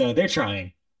 So they're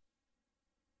trying.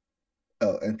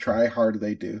 Oh, and try hard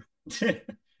they do.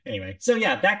 Anyway, so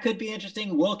yeah, that could be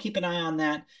interesting. We'll keep an eye on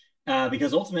that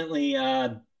because ultimately,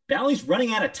 Bally's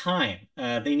running out of time.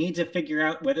 They need to figure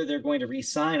out whether they're going to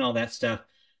re-sign all that stuff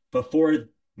before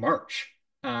March,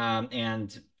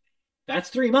 and that's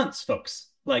 3 months, folks.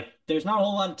 Like, there's not a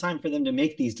whole lot of time for them to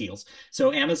make these deals.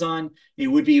 So Amazon, it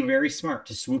would be very smart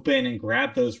to swoop in and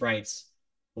grab those rights,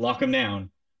 lock them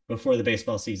down before the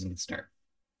baseball season would start.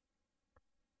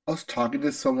 I was talking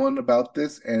to someone about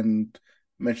this and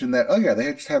mentioned that, oh yeah,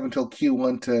 they just have until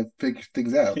Q1 to figure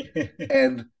things out.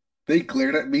 And they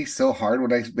glared at me so hard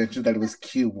when I mentioned that it was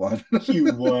Q1.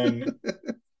 Q1.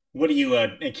 What are you,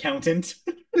 an accountant?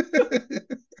 I'm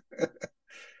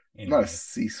not a Anyway,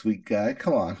 C-suite guy.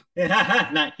 Come on.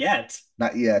 not yet.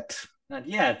 Not yet. Not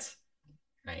yet.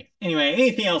 Right. Anyway,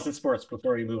 anything else in sports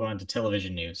before we move on to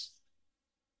television news?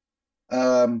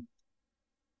 Um,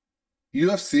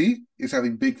 UFC is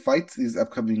having big fights these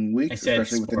upcoming I weeks, said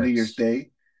especially with the New Year's sports. Day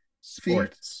feed.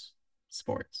 Sports.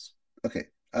 Sports. Okay.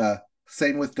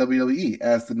 Same with WWE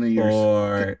as the New Year's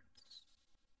Sport. uh,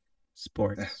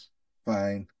 Sports.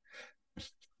 fine.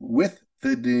 With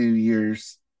the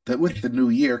new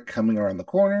year coming around the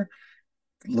corner,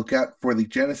 look out for the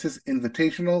Genesis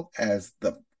Invitational as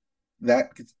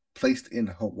that gets placed in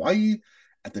Hawaii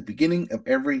at the beginning of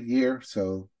every year.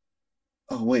 So,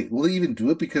 oh wait, will they even do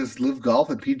it because Live Golf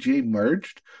and PGA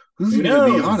merged? Who's Who even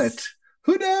going to be on knows? it?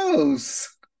 Who knows?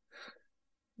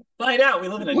 Find out. We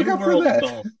live in a Look new out for world of that.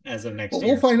 golf as of next Well, we'll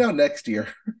year. find out next year.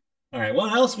 All right.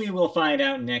 What else we will find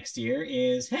out next year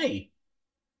is, hey,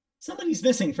 somebody's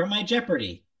missing from my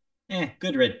Jeopardy.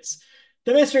 Good riddance.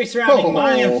 The mystery surrounding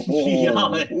Mayim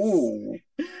Bialik's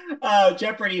Oh,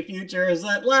 Jeopardy future has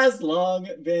at last long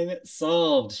been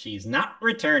solved. She's not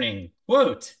returning.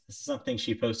 Quote, this is something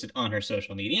she posted on her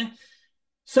social media.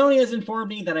 Sony has informed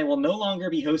me that I will no longer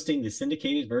be hosting the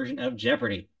syndicated version of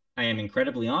Jeopardy! I am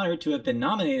incredibly honored to have been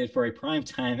nominated for a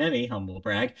Primetime Emmy, humble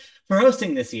brag, for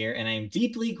hosting this year, and I am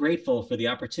deeply grateful for the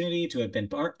opportunity to have been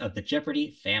part of the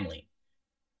Jeopardy! Family.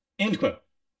 End quote.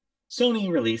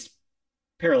 Sony released,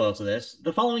 parallel to this,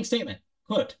 the following statement,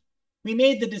 quote, we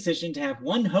made the decision to have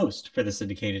one host for the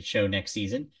syndicated show next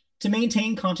season to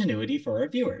maintain continuity for our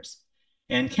viewers,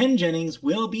 and Ken Jennings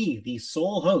will be the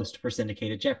sole host for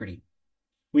syndicated Jeopardy!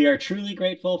 We are truly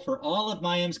grateful for all of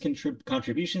Mayim's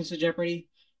contributions to Jeopardy!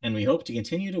 And we hope to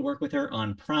continue to work with her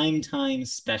on primetime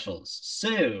specials.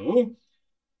 So,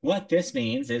 what this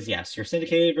means is, yes, your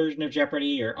syndicated version of Jeopardy!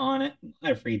 You're on it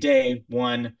every day.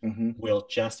 One mm-hmm. will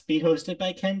just be hosted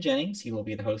by Ken Jennings. He will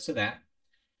be the host of that.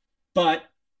 But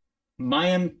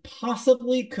Mayim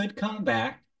possibly could come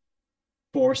back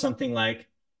for something like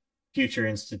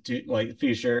future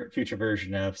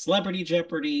version of Celebrity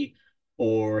Jeopardy!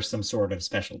 Or some sort of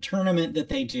special tournament that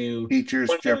they do. Teachers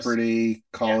One of those, Jeopardy, yeah,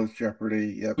 College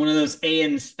Jeopardy. Yep. one of those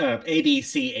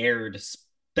ABC aired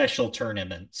special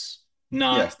tournaments,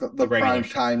 not Yes, the the regular prime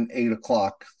show. time 8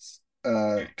 o'clock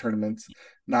Okay. tournaments,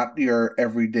 not your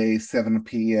everyday 7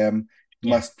 p.m.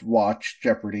 Yeah. must watch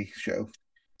Jeopardy show.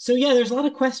 So yeah, there's a lot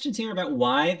of questions here about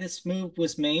why this move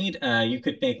was made. You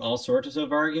could make all sorts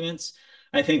of arguments.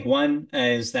 I think one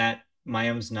is that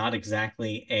Mayim's not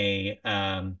exactly a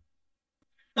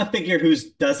figure who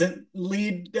doesn't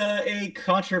lead a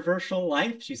controversial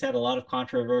life. She's had a lot of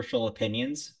controversial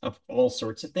opinions of all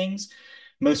sorts of things.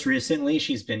 Most recently,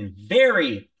 she's been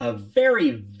very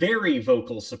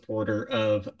vocal supporter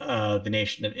of the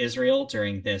nation of Israel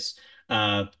during this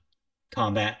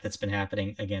combat that's been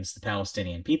happening against the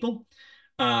Palestinian people.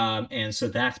 And so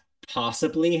that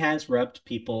possibly has rubbed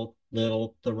people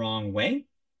little the wrong way.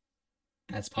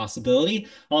 That's a possibility.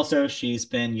 Also, she's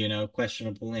been,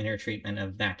 questionable in her treatment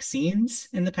of vaccines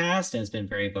in the past and has been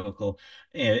very vocal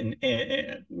in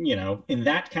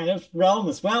that kind of realm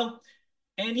as well.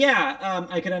 And yeah,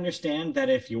 I could understand that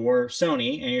if you're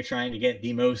Sony and you're trying to get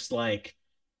the most like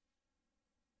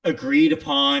agreed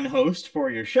upon host for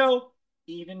your show,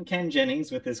 even Ken Jennings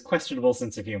with his questionable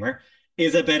sense of humor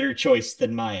is a better choice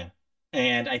than Maya.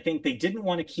 And I think they didn't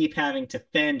want to keep having to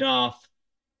fend off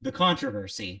the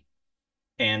controversy,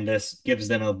 and this gives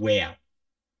them a way out.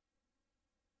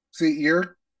 See,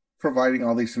 you're providing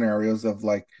all these scenarios of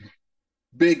like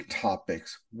big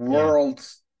topics, Yeah. world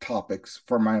topics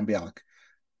for Mayim Bialik.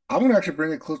 I'm going to actually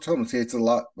bring it close to home and say it's a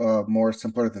lot more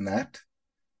simpler than that.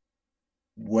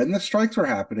 When the strikes were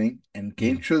happening and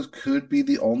game Mm. shows could be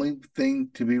the only thing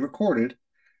to be recorded,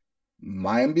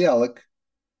 Mayim Bialik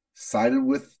sided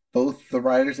with both the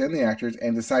writers and the actors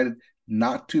and decided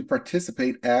not to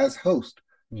participate as host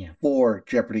Yeah. for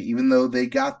Jeopardy, even though they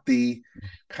got the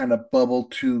kind of bubble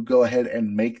to go ahead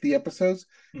and make the episodes.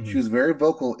 She Mm-hmm. was very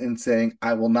vocal in saying,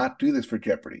 I will not do this for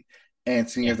Jeopardy. And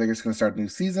seeing Yeah. as they're just going to start a new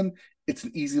season, it's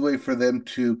an easy way for them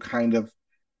to kind of,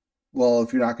 well,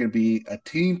 if you're not going to be a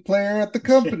team player at the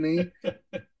company,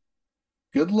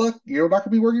 good luck. You're not going to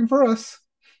be working for us.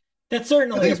 That's I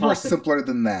certainly think a it's more possibility. simpler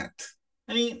than that.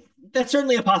 I mean, that's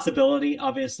certainly a possibility.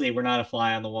 Obviously, we're not a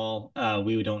fly on the wall.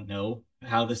 We don't know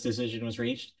how this decision was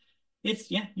reached.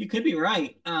 Yeah, you could be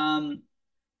right.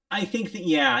 I think that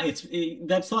yeah,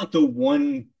 that's like the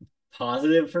one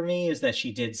positive for me is that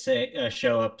she did say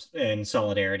show up in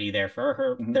solidarity there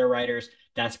for Mhm. their writers.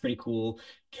 That's pretty cool.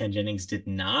 Ken Jennings did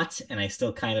not, and I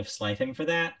still kind of slight him for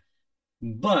that.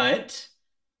 But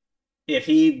if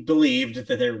he believed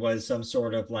that there was some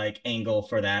sort of like angle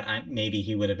for that, maybe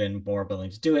he would have been more willing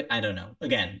to do it. I don't know.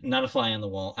 Again, not a fly on the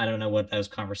wall. I don't know what those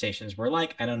conversations were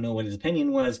like. I don't know what his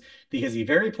opinion was because he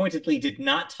very pointedly did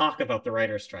not talk about the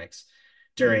writer strikes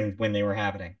Mhm. during when they were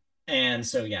happening. And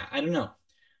so, yeah, I don't know.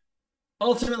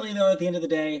 Ultimately, though, at the end of the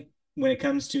day, when it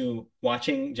comes to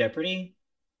watching Jeopardy,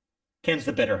 Ken's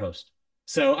the better host.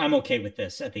 So I'm okay with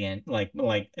this at the end, like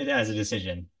as a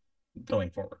decision going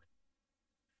forward.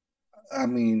 I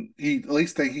mean, he at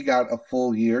least think he got a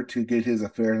full year to get his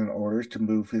affairs in orders to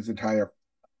move his entire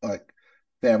like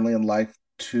family and life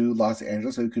to Los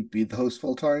Angeles so he could be the host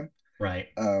full time. Right.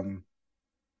 Um,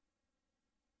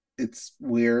 it's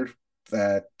weird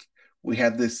that we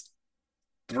had this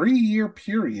 3 year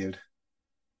period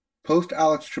post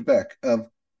Alex Trebek of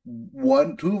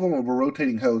two of them were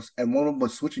rotating hosts and one of them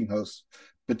was switching hosts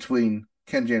between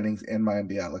Ken Jennings and Mayim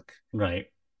Bialik. Right.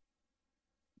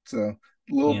 So a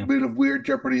little Yeah. bit of weird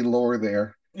Jeopardy lore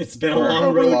there, It's been a where long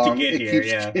however road to long get it here.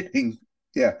 keeps Yeah. getting,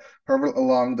 yeah, however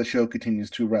long the show continues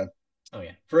to run. Oh,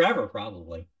 yeah. Forever,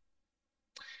 probably.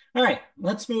 All right.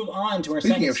 Let's move on to our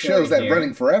Speaking second of shows story that running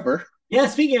here. forever, Yeah,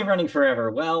 speaking of running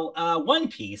forever, well, One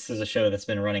Piece is a show that's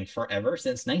been running forever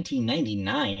since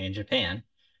 1999 in Japan.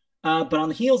 But on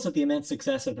the heels of the immense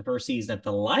success of the first season of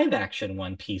the live-action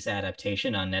One Piece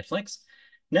adaptation on Netflix,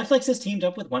 Netflix has teamed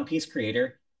up with One Piece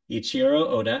creator Ichiro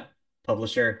Oda,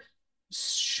 publisher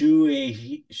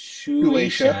Shueisha,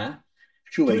 Shueisha,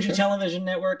 Fuji Shueisha. Television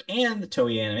Network, and the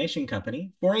Toei Animation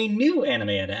Company for a new anime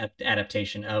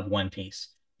adaptation of One Piece.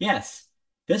 Yes,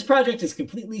 this project is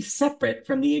completely separate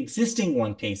from the existing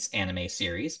One Piece anime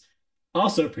series,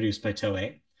 also produced by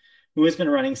Toei, who has been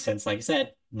running since, like I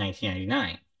said,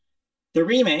 1999. The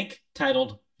remake,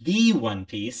 titled The One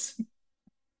Piece,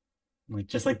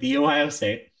 just like the Ohio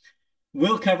State,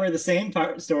 will cover the same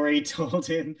story told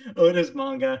in Oda's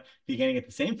manga, beginning at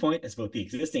the same point as both the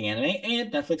existing anime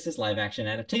and Netflix's live action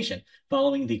adaptation,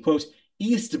 following the quote,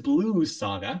 East Blue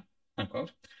saga,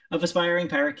 unquote, of aspiring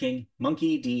pirate king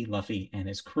Monkey D. Luffy and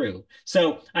his crew.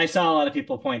 So I saw a lot of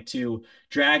people point to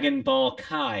Dragon Ball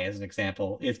Kai as an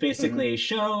example. It's Mhm. basically a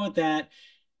show that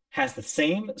has the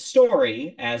same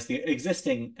story as the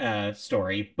existing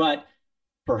story, but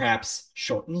perhaps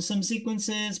shorten some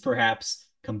sequences, perhaps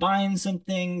combine some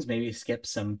things, maybe skip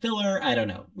some filler. I don't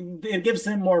know. It gives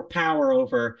them more power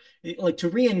over, like, to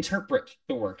reinterpret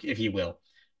the work, if you will.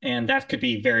 And that could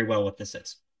be very well what this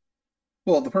is.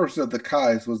 Well, the purpose of the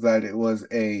Kais was that it was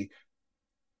a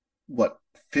what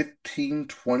 15,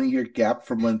 20 year gap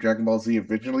from when Dragon Ball Z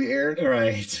originally aired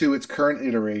Right. to its current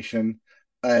iteration,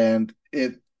 and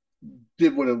it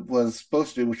did what it was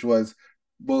supposed to do, which was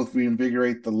both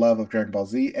reinvigorate the love of Dragon Ball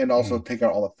Z and also Mhm. take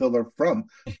out all the filler from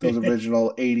those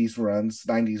original 80s runs,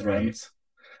 90s Right.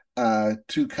 runs,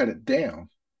 to cut it down.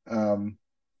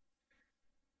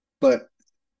 But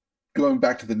going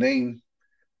back to the name,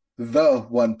 the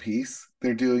One Piece,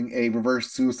 they're doing a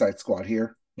reverse Suicide Squad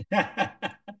here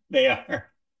They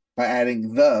are. by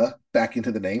adding the back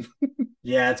into the name.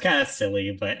 Yeah, it's kind of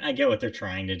silly, but I get what they're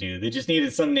trying to do. They just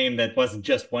needed some name that wasn't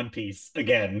just One Piece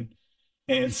again.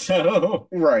 And so,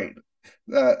 Right.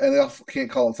 And they also can't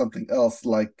call it something else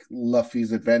like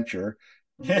Luffy's Adventure,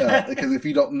 because if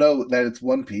you don't know that it's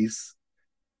One Piece,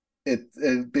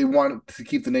 they want to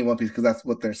keep the name One Piece because that's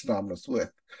what they're synonymous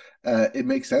with. It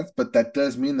makes sense, but that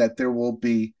does mean that there will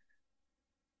be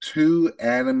two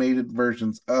animated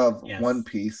versions of One yes,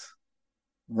 Piece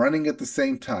running at the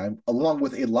same time, along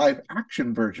with a live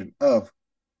action version of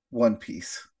One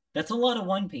Piece. that's a lot of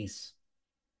One Piece.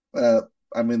 Uh,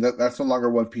 I mean that's no longer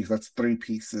One Piece. That's three That's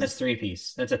pieces. three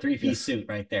piece. That's a three-piece Yes. suit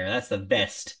right there. That's the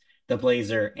vest. the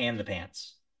blazer, and the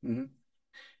pants. Hmm.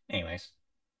 Anyways,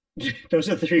 those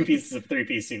are the three pieces of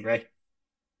three-piece suit, right?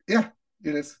 Yeah,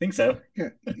 it is. Think so. Yeah,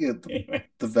 yeah. Anyways,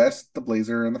 The vest, the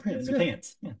blazer, and the and pants. the Yeah,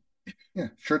 pants. Yeah. yeah.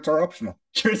 Shirts are optional.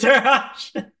 Shirts are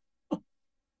optional.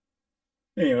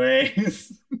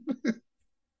 Anyways,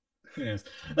 yes.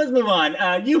 Let's move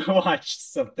on. You watched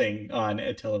something on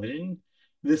television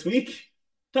this week.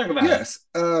 Talk about it. Yes,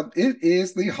 it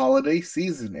is the holiday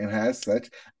season, and as such,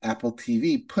 Apple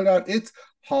TV put out its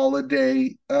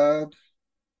holiday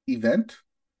event.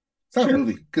 It's not a Sure.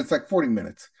 movie because it's like 40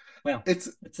 minutes. Well, It's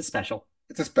it's a special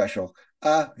it's a special.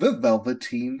 The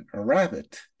Velveteen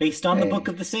Rabbit. based on the book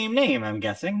Hey, of the same name, I'm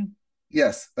guessing.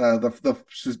 yes, the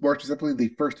more specifically the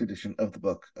first edition of the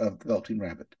book of the Velveteen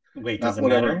Rabbit, Wait, does not it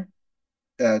whatever.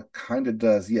 matter? Kind of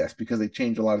does, yes, because they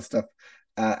change a lot of stuff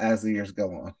as the years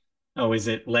go on. Oh, is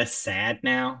it less sad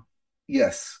now?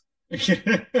 Yes,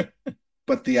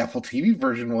 but the Apple TV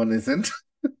version one isn't.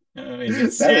 Is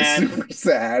it That is sad? super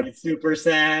sad. It's super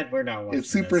sad. We're not It's watching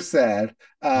super this. sad.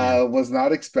 Yeah. Was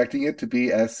not expecting it to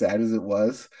be as sad as it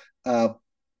was. Uh,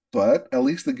 but at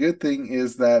least the good thing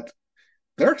is that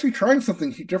they're actually trying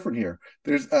something different here.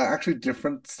 There's actually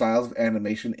different styles of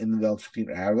animation in the Velveteen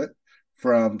Rabbit,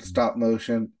 from stop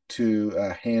motion to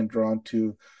hand drawn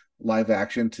to live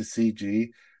action to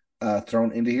CG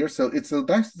thrown into here. So it's a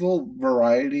nice little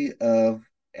variety of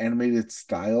animated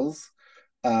styles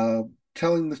uh,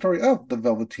 telling the story of the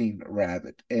Velveteen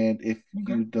Rabbit. And if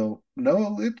Okay. you don't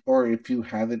know it, or if you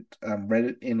haven't read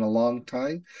it in a long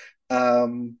time,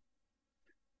 um,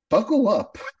 buckle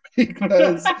up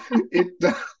because it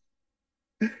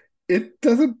it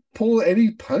doesn't pull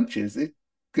any punches. It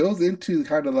goes into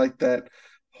kind of like that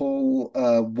whole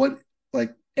what,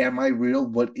 like, am I real?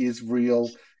 What is real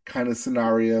kind of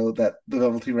scenario that the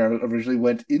Velveteen Rabbit originally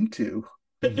went into.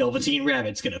 The Velveteen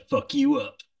Rabbit's gonna fuck you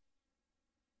up.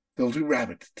 Velveteen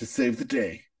Rabbit to save the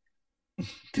day,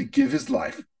 to give his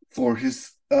life for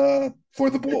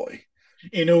the boy.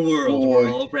 In a world where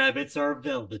Boy all rabbits are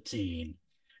velveteen.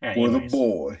 All right, for the anyways.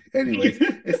 boy. Anyways,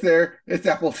 it's there. It's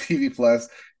Apple TV Plus.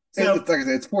 So, It's like I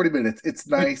said, it's 40 minutes. It's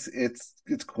would, nice.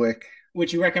 It's quick.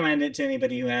 would you recommend it to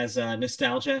anybody who has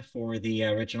nostalgia for the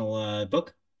original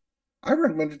book? I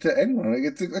recommend it to anyone. Like,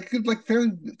 it's a good like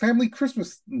family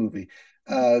Christmas movie.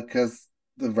 Because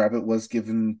the rabbit was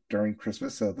given during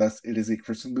Christmas, so thus it is a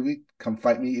Christmas movie. Come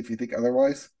fight me if you think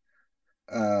otherwise.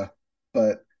 Uh,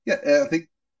 but yeah, I think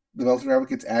the Velvet Rabbit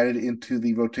gets added into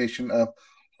the rotation of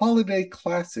holiday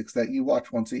classics that you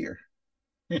watch once a year.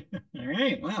 All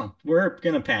right, well, we're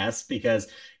gonna pass because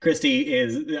Christy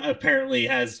is apparently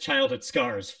has childhood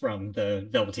scars from the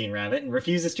Velveteen Rabbit and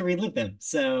refuses to relive them.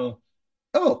 So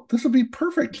Oh, this would be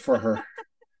perfect for her.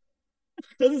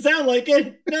 doesn't sound like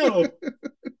it. No.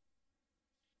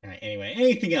 All right, anyway,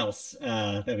 anything else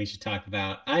that we should talk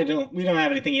about? We don't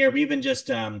have anything here. We've been just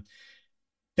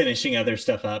finishing other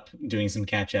stuff up, doing some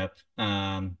catch up.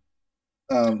 The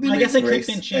I guess I Amazing could Race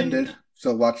mention ended,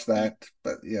 so watch that.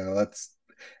 But yeah, that's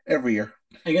every year.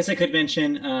 I guess I could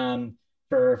mention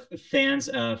for fans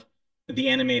of the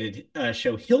animated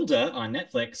show Hilda on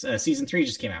Netflix, season 3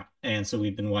 just came out, and so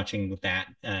we've been watching with that,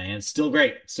 and it's still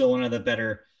great. Still one of the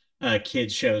better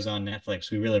kids shows on Netflix.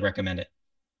 We really recommend it.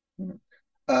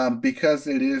 Because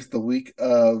it is the week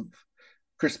of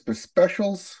Christmas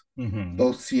specials, Mm-hmm.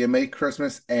 both CMA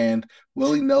Christmas and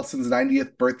Willie Nelson's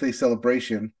 90th birthday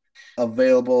celebration,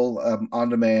 available on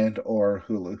demand or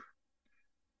Hulu.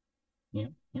 Yeah,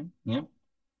 yeah, yeah.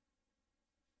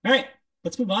 All right,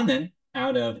 let's move on then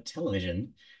out of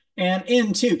television and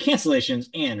into cancellations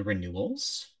and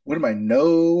renewals. What am I no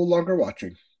longer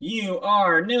watching? You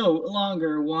are no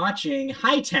longer watching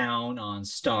Hightown on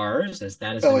Stars, as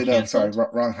that has Oh been wait, no, sorry, canceled.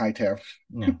 wrong Hightown.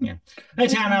 No, yeah.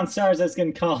 Hightown on Stars has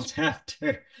been canceled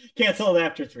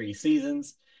after 3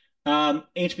 seasons.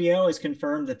 HBO has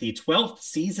confirmed that the 12th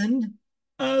season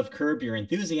of Curb Your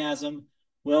Enthusiasm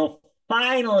will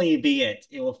finally be it.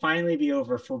 It will finally be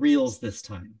over for reals this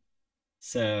time.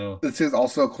 So, This is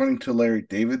also according to Larry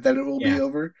David that it will be yeah.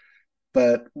 over,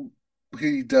 but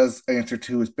he does answer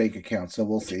to his bank account, so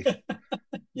we'll see.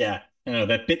 Yeah. I know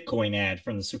that Bitcoin ad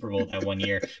from the Super Bowl that one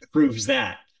year proves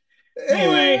that.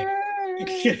 Anyway,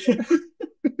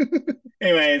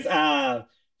 anyways, so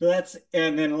that's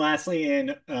and then lastly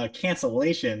in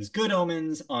cancellations, Good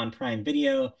Omens on Prime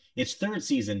Video. Its third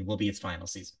season will be its final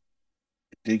season.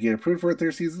 Did get approved for a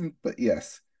third season, but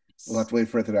yes, we'll have to wait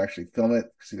for it to actually film it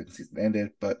because the season ended.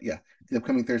 But yeah, the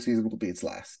upcoming third season will be its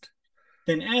last.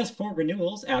 Then, as for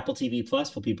renewals, Apple TV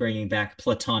Plus will be bringing back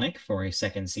Platonic for a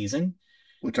second season.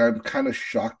 Which I'm kind of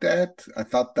shocked at. I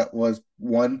thought that was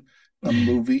one, a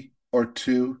movie, or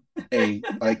two, a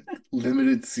like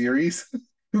limited series.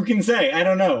 Who can say? I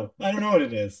don't know. I don't know what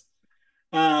it is.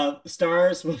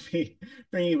 Stars will be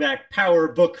bringing back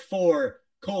Power Book 4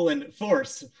 colon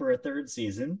Force for a third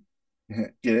season.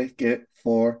 Get it? Get it?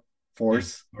 For Yeah,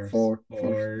 force, Force. force.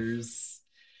 Force.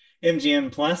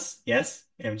 MGM Plus, yes,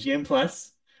 MGM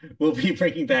Plus will be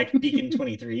bringing back Beacon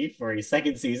 23 for a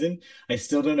second season. I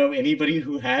still don't know anybody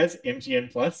who has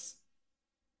MGM Plus.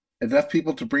 Enough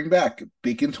people to bring back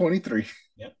Beacon 23.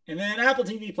 Yep. And then Apple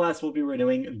TV Plus will be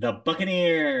renewing The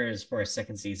Buccaneers for a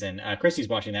second season. Christy's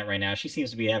watching that right now. She seems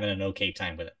to be having an okay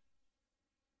time with it.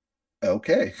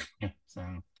 Okay. Yeah. So,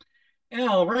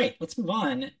 all right, let's move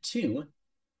on to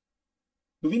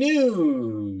movie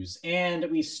news. And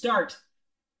we start.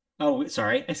 Oh,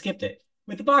 sorry, I skipped it.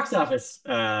 With the box office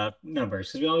numbers,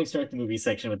 because we always start the movie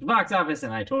section with the box office,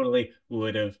 and I totally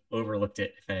would have overlooked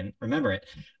it if I didn't remember it.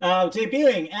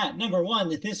 Debuting at number one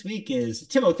this week is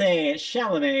Timothée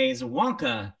Chalamet's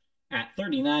Wonka at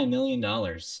 $39 million.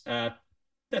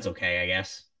 That's okay, I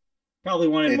guess. Probably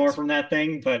wanted more It's from that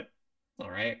thing, but all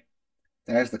right.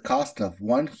 that is the cost of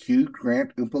one Hugh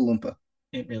Grant Oompa Loompa.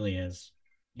 It really is.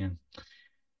 Yeah.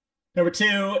 Number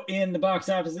two in the box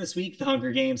office this week, The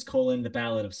Hunger Games: The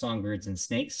Ballad of Songbirds and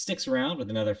Snakes sticks around with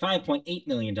another $5.8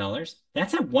 million.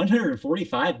 That's at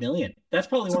 $145 million. That's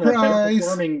probably one of the better Surprise!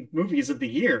 performing movies of the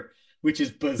year, which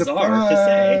is bizarre to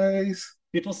say. Surprise!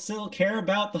 People still care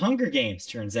about The Hunger Games,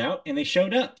 turns out, and they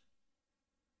showed up.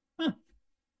 Huh.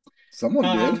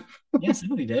 Someone did. Yeah,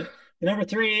 somebody did. Number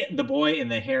three, The Boy and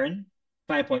the Heron,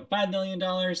 $5.5 million.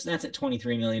 That's at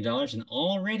 $23 million and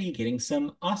already getting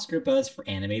some Oscar buzz for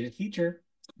animated feature.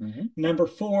 Mhm. Number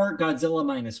four, Godzilla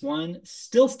minus one,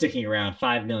 still sticking around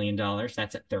 $5 million.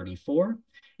 That's at 34.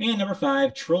 And number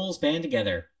five, Trolls Band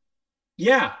Together.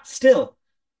 Yeah, still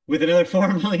with another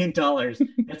 $4 million.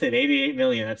 That's at 88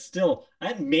 million. That's still,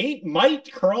 that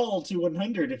might crawl to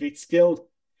 100 if it still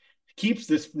keeps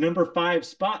this number five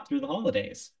spot through the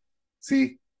holidays.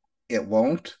 See, it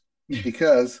won't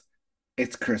because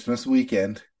it's Christmas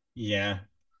weekend. Yeah,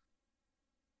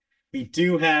 we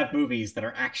do have movies that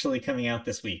are actually coming out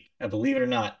this week. Believe it or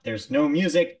not, there's no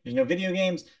music, there's no video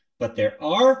games, but there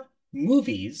are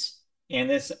movies. And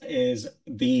this is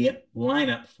the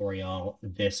lineup for y'all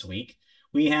this week.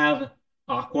 We have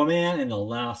Aquaman and the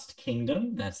Lost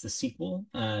Kingdom. That's the sequel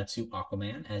to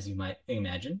Aquaman, as you might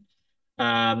imagine.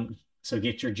 So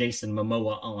get your Jason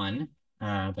Momoa on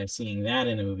by seeing that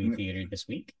in a movie theater this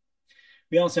week.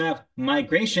 We also have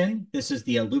migration. This is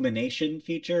the illumination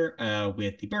feature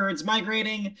with the birds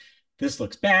migrating. This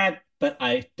looks bad, but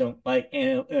I don't like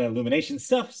illumination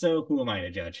stuff, so who am I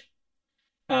to judge?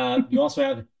 You also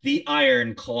have the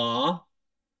Iron Claw,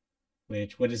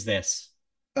 which, what is this?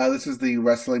 This is the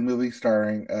wrestling movie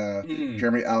starring Mm,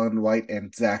 Jeremy Allen White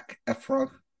and Zac Efron.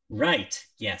 right.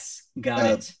 Yes. Got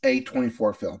it.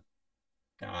 A24 film.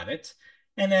 Got it.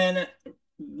 And then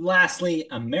lastly,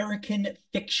 American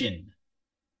Fiction.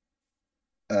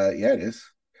 Yeah, it is.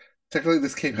 Technically,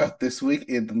 this came out this week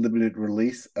in the limited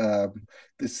release.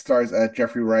 This stars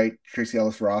Jeffrey Wright, Tracy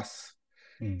Ellis Ross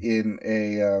Hmm. in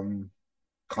a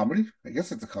comedy. I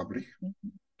guess it's a comedy.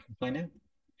 Find out.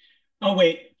 Oh,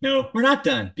 wait, no, we're not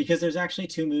done because there's actually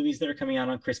two movies that are coming out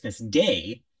on Christmas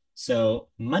Day. So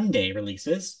Monday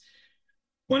releases.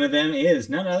 One of them is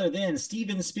none other than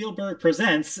Steven Spielberg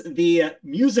presents the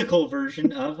musical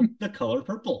version of The Color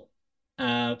Purple.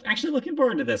 Actually looking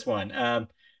forward to this one.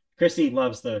 Chrissy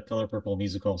loves The Color Purple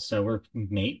musical, so we're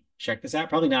mate, check this out.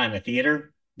 Probably not in the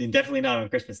theater, definitely not on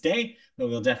Christmas Day, but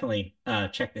we'll definitely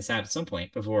check this out at some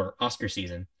point before Oscar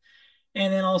season.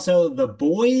 And then also The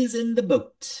Boys in the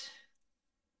Boat.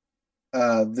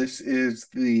 This is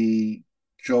the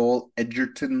Joel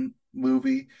Edgerton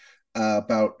movie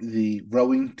about the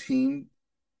rowing team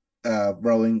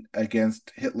rowing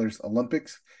against Hitler's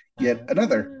Olympics. Yet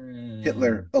another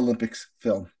Hitler Olympics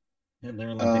film. Their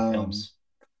Olympic Um, films.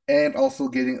 and also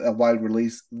getting a wide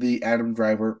release, the Adam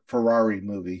Driver Ferrari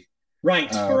movie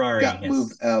Right, Ferrari, got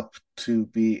moved yes. up to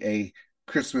be a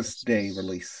Christmas Day Christmas.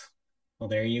 release. Well,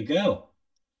 there you go.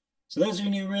 So those are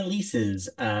new releases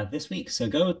this week. So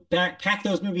go back, pack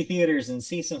those movie theaters and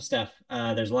see some stuff.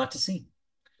 There's a lot to see.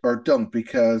 Or don't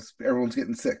because everyone's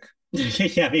getting sick.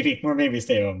 Yeah, maybe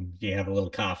stay home if you have a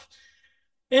little cough.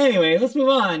 Anyway, let's move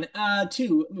on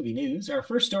to movie news. Our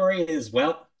first story is,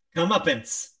 well,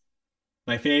 comeuppance.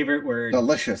 My favorite word.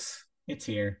 Delicious. It's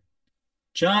here.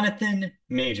 Jonathan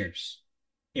Majors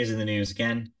is in the news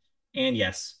again. And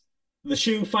yes, the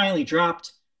shoe finally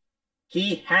dropped.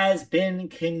 He has been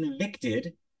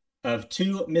convicted of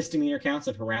two misdemeanor counts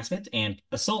of harassment and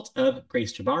assault of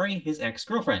Grace Jabari, his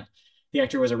ex-girlfriend. The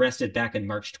actor was arrested back on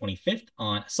March 25th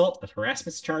on assault of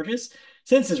harassment charges.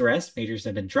 Since his arrest, Majors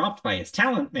have been dropped by his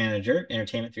talent manager,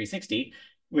 Entertainment 360,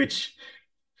 which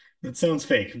it sounds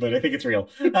fake, but I think it's real.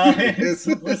 It And is.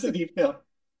 publicity film.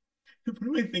 What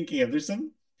am I thinking of? There's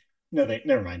some. Nothing.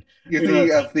 Never mind. You're We don't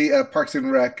thinking have time. of the Parks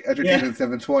and Rec Yeah, Entertainment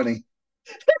 720.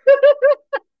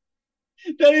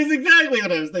 that is exactly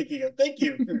what I was thinking of. Thank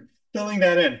you for filling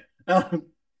that in.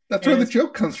 That's where And the it's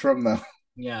joke comes from, though.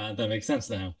 Yeah, that makes sense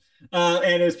now.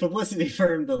 And his publicity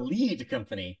firm, The Lead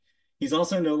Company. He's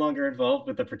also no longer involved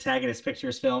with the Protagonist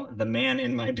Pictures film, The Man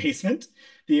in My Basement.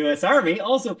 The U.S. Army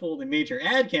also pulled a major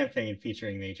ad campaign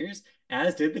featuring Majors,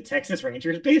 as did the Texas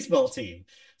Rangers baseball team.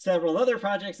 Several other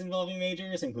projects involving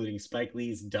Majors, including Spike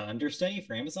Lee's The Understudy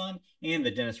for Amazon and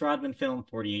the Dennis Rodman film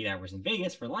 48 Hours in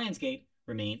Vegas for Lionsgate,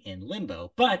 remain in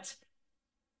limbo. But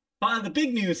the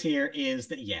big news here is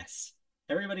that yes,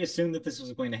 everybody assumed that this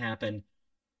was going to happen,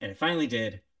 and it finally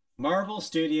did. Marvel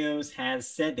Studios has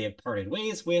said they have parted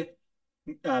ways with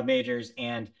Majors,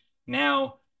 and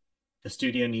now the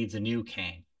studio needs a new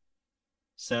Kang.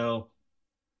 So,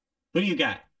 who do you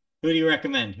got? Who do you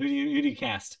recommend? Who do you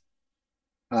cast?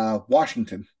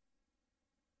 Washington.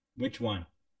 Which one?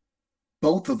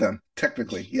 Both of them,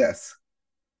 technically, yes.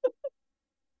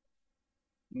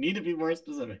 Need to be more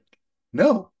specific.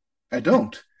 No, I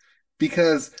don't.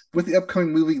 Because with the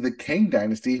upcoming movie, The Kang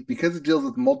Dynasty, because it deals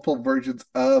with multiple versions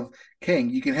of Kang,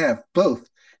 you can have both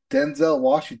Denzel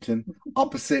Washington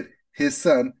opposite his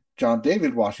son, John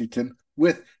David Washington,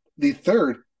 with the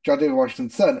third John David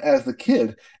Washington's son as the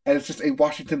kid. And it's just a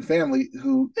Washington family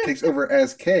who takes over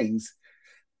as Kangs.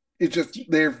 It's just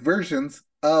they're versions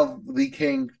of the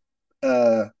Kang.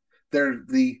 They're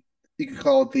the, you can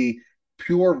call it the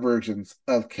pure versions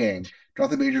of Kang.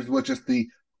 Jonathan Majors was just the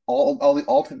all the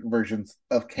alternate versions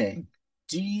of Kang.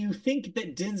 Do you think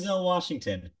that Denzel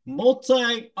Washington,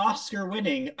 multi-Oscar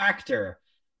winning actor,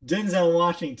 Denzel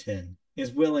Washington,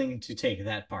 is willing to take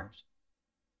that part?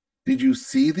 Did you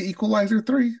see the Equalizer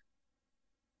 3?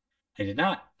 I did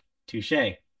not. Touche.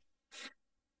 All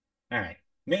right.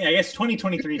 I guess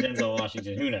 2023 Denzel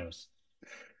Washington. Who knows?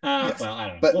 Yes. Well, I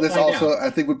don't know. But We'll this find also, out. I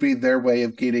think, would be their way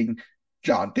of getting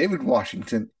John David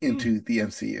Washington Hmm. into the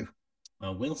MCU,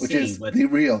 Well, we'll which see is what. the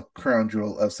real crown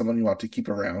jewel of someone you want to keep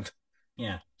around.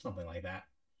 Yeah, something like that.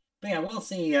 But yeah, we'll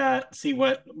see. See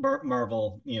what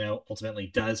Marvel, ultimately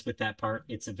does with that part.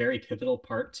 It's a very pivotal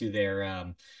part to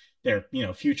their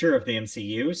future of the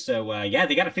MCU. So yeah,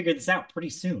 they got to figure this out pretty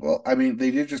soon. Well, I mean,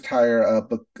 they did just hire, I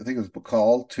think it was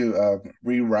Bacall, to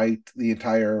rewrite the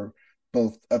entire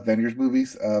both Avengers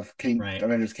movies of Right.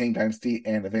 Avengers King Dynasty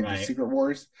and Avengers Right. Secret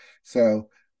Wars. So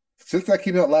since that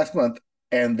came out last month,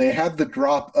 and they had the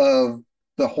drop of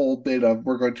the whole bit of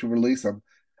we're going to release them,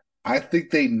 I think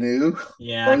they knew,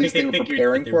 Yeah, or I at think least they they were figured that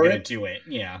preparing they were for gonna it. do it.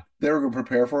 Yeah. They were going to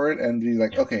prepare for it and be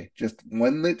like, Yeah. okay, just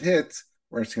when it hits,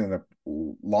 we're just going to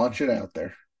launch it out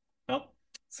there. Well, we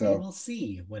So will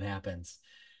see what happens.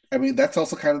 I mean, that's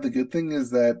also kind of the good thing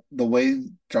is that the way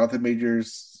Jonathan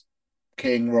Majors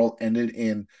Kang role ended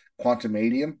in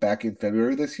Quantumanium back in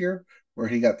February this year, where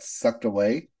he got sucked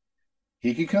away,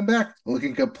 he could come back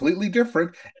looking completely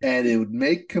different, and it would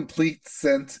make complete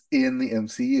sense in the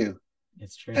MCU.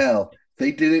 It's true. Hell,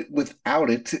 they did it without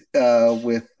it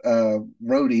with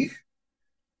Rhodey Yep.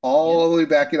 all the way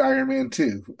back in Iron Man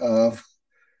 2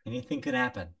 Anything could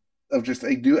happen. of just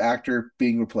a new actor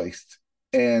being replaced.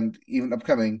 And even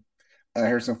upcoming,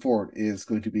 Harrison Ford is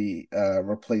going to be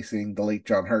replacing the late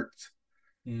John Hurt.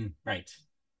 Right.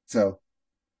 So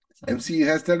So MCU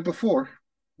has done it before.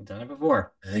 we've done it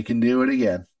before. They can do it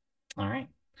again. All right.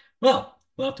 Well,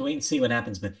 we'll have to wait and see what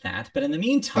happens with that. But in the Don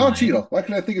meantime, Cheadle. Why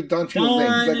can I think of Don Cheadle's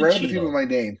name? He's Don like right at the tip of Cheadle. my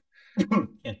name.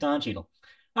 Yeah, Don Cheadle.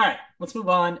 All right, let's move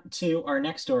on to our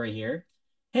next story here.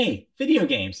 Hey, video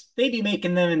games. They be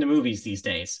making them into movies these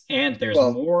days, and there's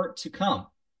Well, more to come.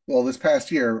 this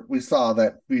past year we saw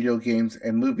that video games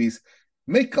and movies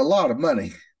make a lot of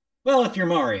money. Well, if you're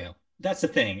Mario, that's the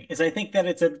thing, is I think that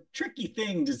it's a tricky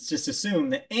thing to just assume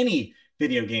that any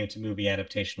video game to movie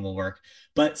adaptation will work.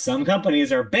 But some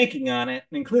companies are banking on it,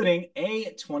 including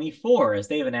A24, as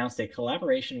they have announced a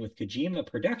collaboration with Kojima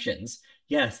Productions.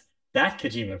 Yes, that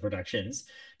Kojima Productions,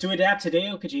 to adapt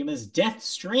Hideo Kojima's Death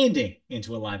Stranding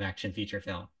into a live action feature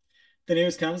film. The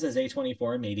news comes as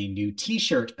A24 made a new t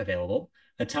shirt available,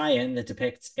 a tie in that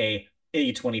depicts a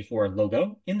A24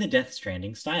 logo in the Death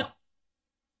Stranding style.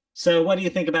 So, what do you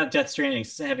think about Death Stranding?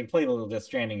 Having played a little Death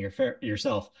Stranding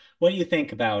yourself, what do you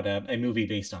think about a movie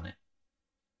based on it?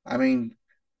 I mean,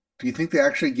 do you think they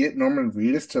actually get Norman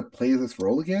Reedus to play this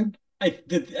role again?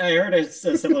 I heard a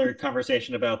similar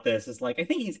conversation about this. It's like I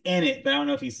think he's in it, but I don't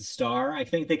know if he's a star. I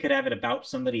think they could have it about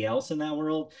somebody else in that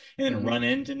world and then Mhm. run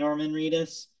into Norman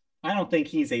Reedus. I don't think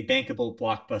he's a bankable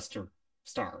blockbuster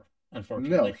star, No,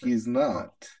 unfortunately for he's Marvel.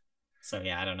 not. So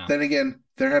yeah, I don't know. Then again,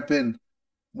 there have been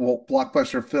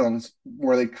blockbuster films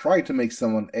where they tried to make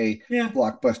someone a Yeah,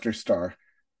 blockbuster star.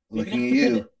 you could Looking have at to you,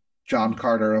 pivot. John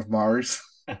Carter of Mars.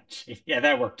 Yeah,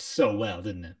 that worked so well,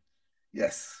 didn't it?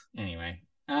 Yes. Anyway,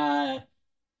 okay,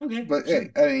 But hey,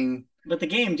 sure. I mean, But the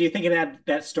game, do you think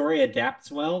that story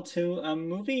adapts well to a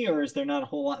movie, or is there not a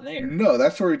whole lot there? no,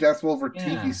 that's where that's well for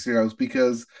TV Yeah. shows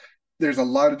because there's a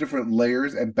lot of different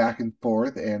layers and back and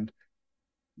forth. And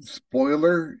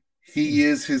spoiler, he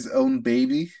is his own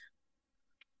baby.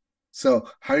 So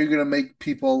how are you going to make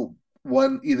people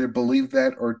one either believe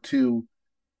that or two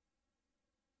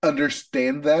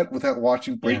understand that without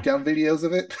watching Yeah. breakdown videos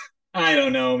of it? I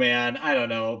don't know, man. I don't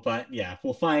know, but yeah,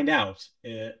 we'll find out.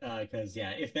 Because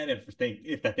yeah, if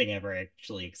that thing ever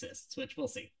actually exists, which we'll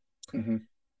see. Mhm.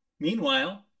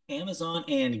 Meanwhile, Amazon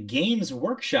and Games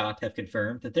Workshop have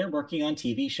confirmed that they're working on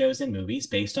TV shows and movies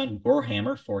based on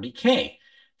Warhammer 40K.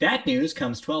 That news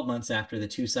comes 12 months after the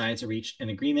two sides reached an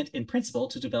agreement in principle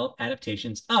to develop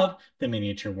adaptations of the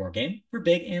miniature wargame for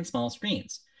big and small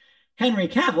screens. Henry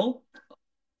Cavill,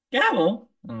 I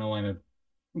don't know why my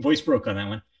voice broke on that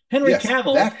one. Henry Yes, that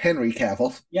Cavill, Henry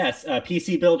Cavill. yes, a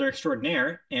PC builder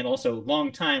extraordinaire and also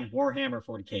longtime Warhammer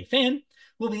 40K fan,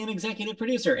 will be an executive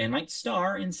producer and might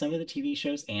star in some of the TV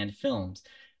shows and films.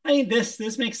 I mean,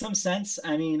 this makes some sense.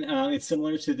 I mean, it's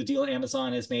similar to the deal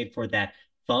Amazon has made for that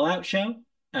Fallout show.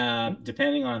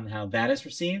 Depending on how that is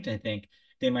received, I think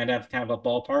they might have kind of a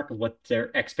ballpark of what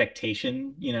their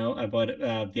expectation, of what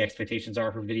the expectations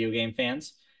are for video game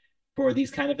fans for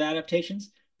these kind of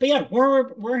adaptations. But yeah,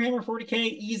 Warhammer 40K,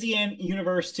 easy and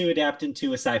universe to adapt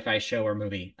into a sci-fi show or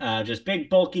movie. Just big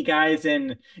bulky guys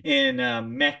in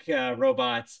mech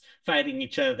robots fighting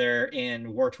each other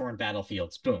in war-torn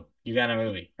battlefields. Boom, you got a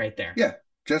movie right there. Yeah,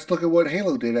 just look at what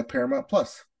Halo did at Paramount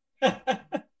Plus.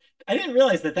 I didn't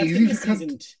realize that that's Easy getting a to cut.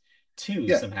 season two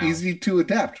Yeah, somehow. easy to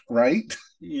adapt, right?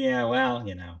 Yeah, well,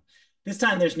 this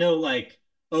time there's no like,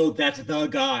 oh, that's the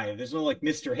guy. There's no like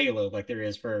Mr. Halo like there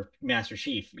is for Master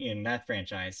Chief in that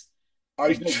franchise.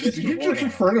 I There's no did Mr. you just Warhammer.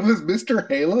 refer to him as Mr.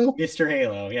 Halo? Mr.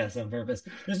 Halo, yes, on purpose.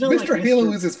 There's no like Mr.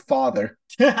 Halo Mr. is his father.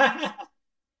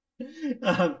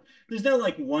 There's no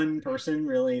like one person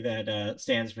really that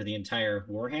stands for the entire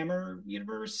Warhammer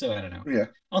universe, so I don't know. Yeah,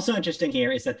 Also interesting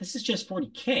here is that this is just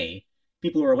 40K.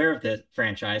 People who are aware of the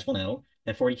franchise will know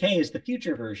that 40K is the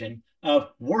future version of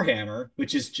Warhammer,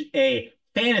 which is a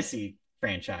fantasy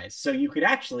franchise. So you could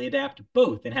actually adapt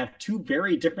both and have two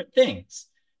very different things.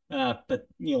 But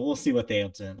we'll see what they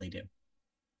ultimately do.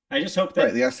 I just hope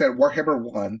right. that, They said Warhammer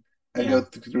 1 and go yeah.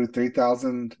 through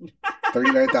 3,000,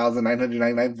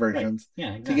 39,999 Right. versions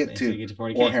Yeah, to get exactly. So you to get to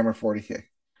 40K. Warhammer 40K.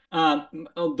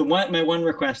 My one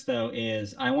request though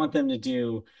is I want them to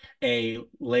do a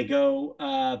Lego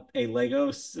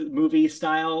movie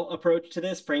style approach to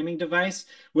this framing device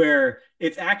where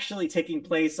it's actually taking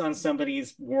place on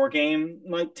somebody's war game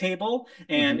like table,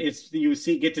 and Hmm. it's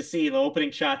get to see the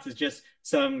opening shots is just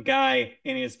some guy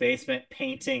in his basement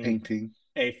painting Painting.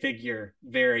 a figure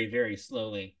very, very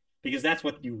slowly because that's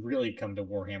what you really come to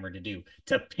Warhammer to do,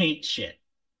 to paint shit.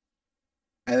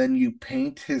 And then you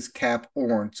paint his cap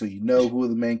orange so you know who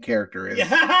the main character is.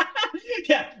 Yeah.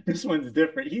 Yeah, this one's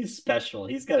different. He's special.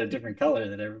 He's got a different color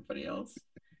than everybody else.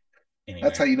 That's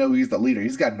Anyway, how you know he's the leader.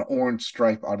 He's got an orange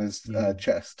stripe on his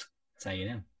chest. that's how you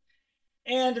know.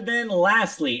 And then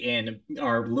lastly, in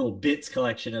our little bits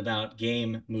collection about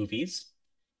game movies,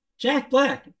 Jack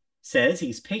Black says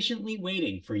he's patiently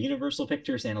waiting for Universal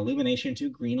Pictures and Illumination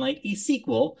to greenlight a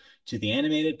sequel to the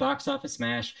animated box office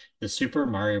smash, the Super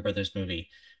Mario Brothers movie.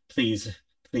 Please,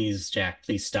 please, Jack,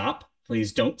 please stop.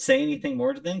 Please don't say anything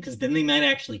more to them because then they might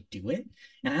actually do it.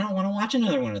 And I don't want to watch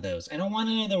another one of those. I don't want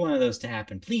another one of those to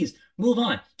happen. Please move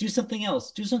on. Do something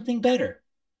else. Do something better.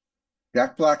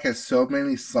 Jack Black has so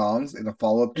many songs in a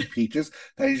follow up to Peaches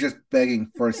that he's just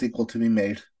begging for a sequel to be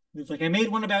made. It's like I made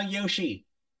one about Yoshi.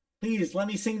 Please let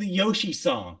me sing the Yoshi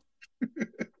song.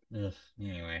 Ugh,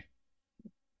 anyway,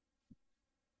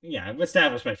 yeah, I've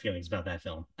established my feelings about that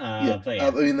film. Yeah, But I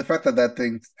yeah, mean the fact that that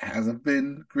thing hasn't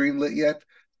been greenlit yet,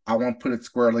 I want to put it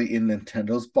squarely in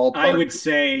Nintendo's I would ballpark.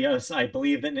 say yes, I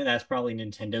believe that that's probably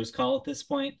Nintendo's call at this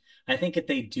point. I think if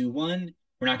they do one,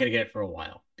 we're not going to get it for a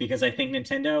while because I think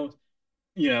Nintendo,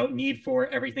 need for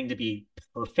everything to be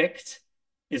perfect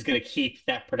is going to keep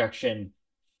that production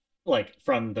like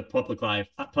from the public eye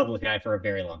for a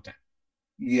very long time.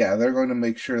 Yeah, they're going to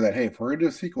make sure that hey, if we're going to do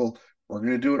a sequel, we're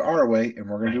going to do it our way and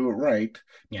we're going to Right. do it right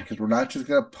Yeah. because we're not just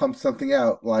going to pump something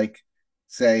out like,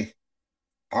 say,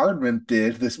 Aardman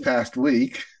did this past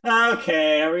week.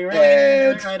 Okay, are we really going to get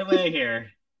into And it right away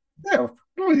here? yeah,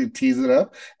 we're going to tease it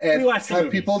up We and watched the have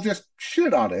people movies. just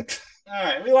shit on it. All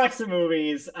right, we watched the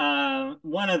movies.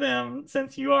 One of them,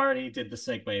 since you already did the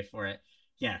segue for it.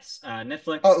 Yes,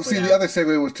 Netflix Oh, put see, the out. other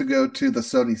segue was to go to the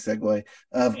Sony segue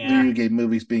of Yeah, video game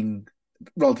movies being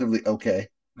relatively okay.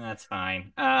 that's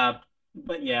fine.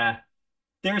 But yeah,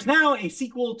 there's now a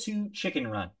sequel to Chicken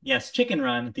Run. Yes, Chicken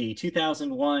Run, the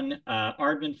 2001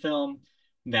 Aardman film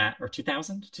that, or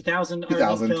 2000 Aardman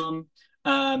 2000. film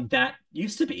that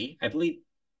used to be, I believe,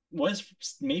 was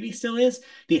maybe still is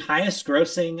the highest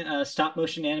grossing stop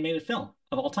motion animated film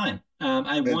of all time.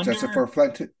 I Adjusted for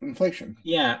wonder, inflation.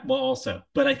 yeah, well, also,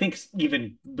 but I think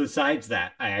even besides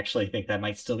that, I actually think that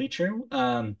might still be true.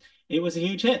 It was a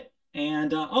huge hit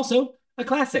and also a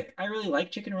classic. I really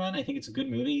like Chicken Run. I think it's a good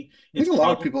movie. I It's think a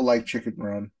lot of probably people like Chicken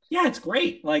Run. yeah, it's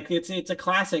great. Like it's a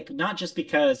classic, not just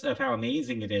because of how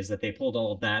amazing it is that they pulled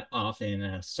all of that off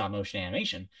in stop motion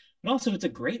animation, but also it's a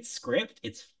great script.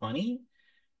 It's funny.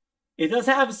 It does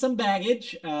have some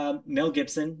baggage. Mel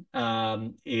Gibson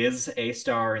is a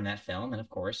star in that film, and of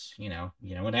course, you know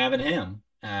what happened to him.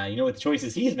 You know what the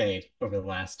choices he's made over the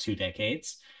last 2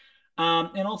 decades.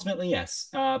 And ultimately, yes.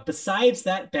 Besides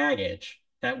that baggage,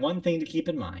 that one thing to keep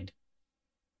in mind,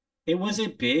 it was a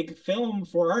big film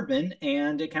for Aardman,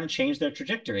 and it kind of changed their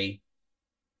trajectory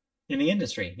in the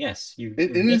industry. Yes, It, you're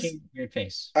it is. making your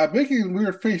face. I'm making a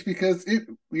weird face because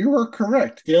you are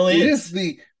correct. Still It is is.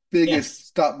 the biggest Yes.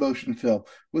 stop motion film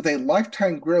with a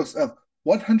lifetime gross of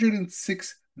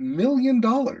 $106 million.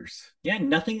 Yeah,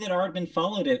 nothing that Aardman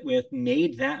followed it with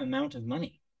made that amount of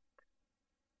money.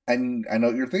 And I know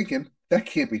what you're thinking that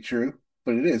can't be true,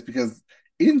 but it is because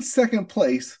in second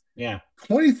place, Yeah.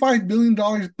 $25 million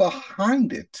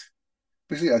behind it,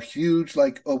 basically a huge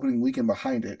like opening weekend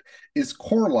behind it, is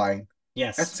Coraline at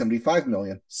Yes. 75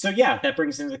 million. So yeah, that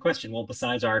brings into the question. Well,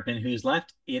 besides Aardman, who's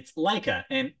left? It's Leica,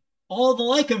 and all the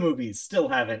Leica movies still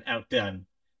haven't outdone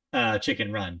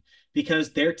Chicken Run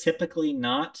because they're typically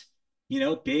not,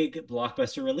 big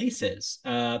blockbuster releases.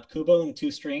 Kubo and the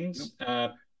Two Strings,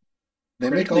 They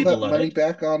make all critically that money beloved,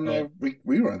 back on but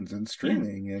reruns and yeah,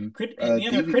 streaming and yeah,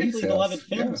 they're DVD critically beloved sales.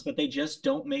 Yeah. films, but they just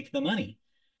don't make the money.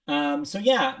 So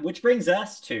yeah, which brings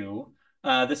us to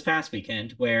this past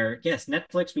weekend, where yes,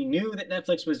 Netflix. We knew that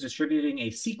Netflix was distributing a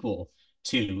sequel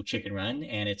to Chicken Run,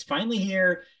 and it's finally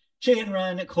here. Chicken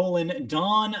Run: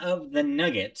 Dawn of the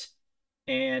Nugget.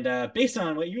 And based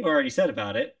on what you already said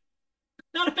about it,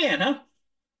 not a fan, huh?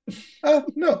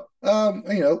 No.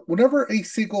 Whenever a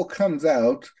sequel comes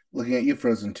out, looking at you,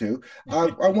 Frozen 2,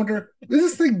 I wonder, does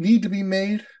this thing need to be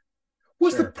made?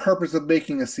 What's the Sure. purpose of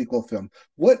making a sequel film?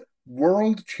 What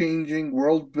world-changing,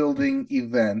 world-building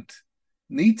event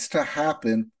needs to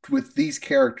happen with these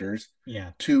characters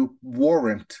Yeah. to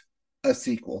warrant a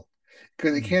sequel?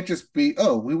 Because it Mm. can't just be,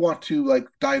 oh, we want to like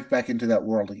dive back into that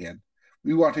world again.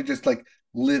 We want to just like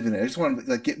live in it. I just want to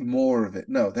like get more of it.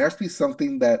 No, there has to be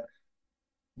something that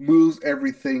moves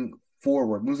everything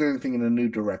forward, moves everything in a new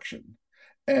direction.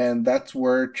 And that's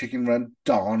where Chicken Run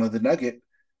Dawn of the Nugget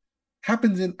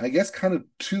happens in, I guess, kind of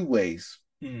two ways.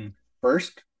 Mm.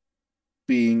 First,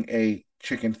 being a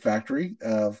chicken factory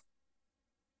of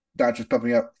not just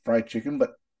pumping out fried chicken,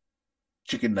 but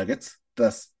chicken nuggets,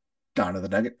 thus Dawn of the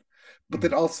Nugget. But Mm.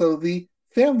 then also the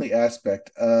family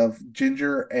aspect of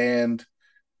Ginger and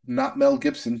not Mel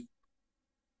Gibson,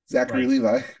 Zachary Right.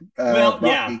 Levi, Well,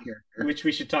 yeah, Rocky character. which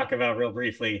we should talk about real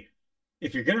briefly.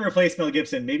 If you're going to replace Mel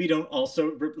Gibson, maybe don't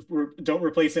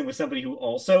replace him with somebody who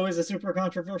also is a super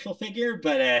controversial figure.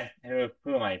 But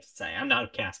who am I to say? I'm not a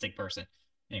casting person.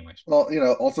 Anyways, Well,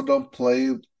 also don't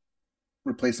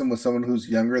replace him with someone who's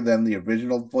younger than the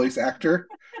original voice actor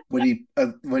when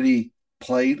he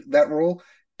played that role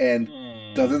and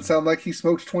doesn't hmm. sound like he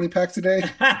smokes 20 packs a day.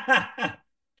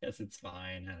 Guess it's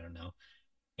fine. I don't know.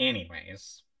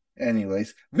 Anyways,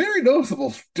 Anyways, very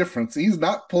noticeable difference. He's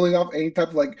not pulling off any type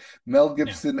of like Mel no,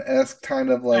 Gibson-esque kind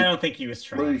of I like don't think he was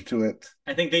rouge trying. to it.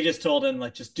 I think they just told him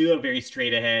like just do a very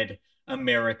straight ahead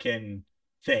American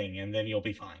thing, and then you'll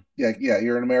be fine. Yeah, yeah,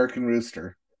 you're an American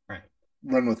rooster. Right.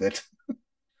 Run with it.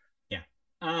 Yeah.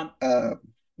 Um. Uh,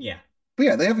 Yeah. but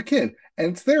yeah, they have a kid,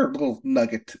 and it's their little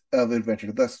nugget of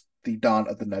adventure. Thus, the dawn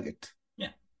of the nugget.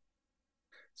 Yeah.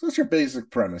 So that's your basic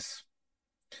premise.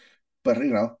 But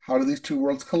how do these two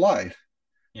worlds collide?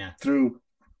 Yeah. Through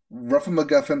rough and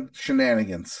MacGuffin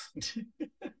shenanigans.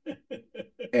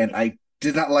 And I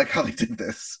did not like how they did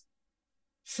this.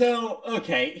 So,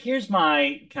 okay, here's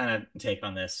my kind of take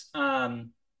on this.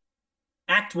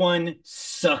 Act one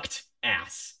sucked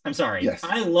ass. I'm sorry. Yes.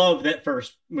 I love that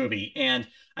first movie. And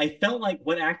I felt like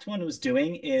what Act One was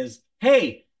doing is,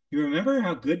 hey, you remember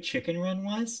how good Chicken Run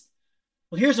was?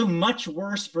 Well, here's a much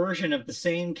worse version of the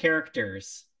same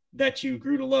characters that you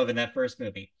grew to love in that first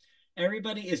movie.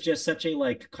 Everybody is just such a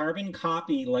like carbon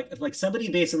copy, like somebody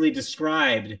basically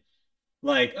described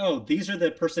like, oh, these are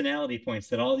the personality points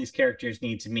that all these characters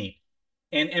need to meet.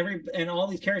 And all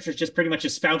these characters just pretty much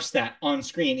espouse that on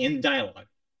screen in dialogue.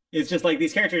 It's just like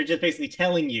these characters are just basically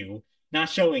telling you, not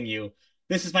showing you,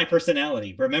 this is my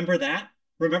personality. Remember that?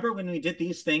 Remember when we did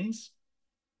these things?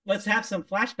 Let's have some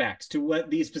flashbacks to what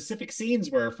these specific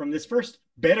scenes were from this first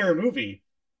better movie.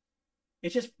 It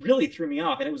just really threw me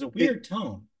off, and it was a It weird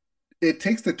tone. it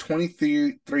takes the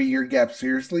 23-year gap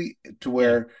seriously to Yeah,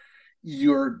 where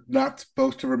you're not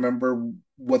supposed to remember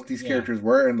what these yeah. characters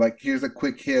were, and like here's a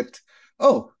quick hit.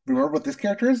 Oh, remember what this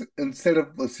character is? Instead of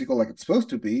a sequel like it's supposed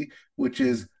to be, which Mm-hmm.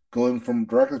 is going from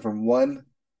directly from one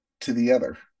to the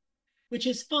other. Which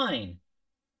is fine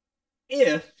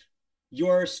if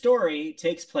your story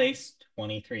takes place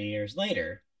 23 years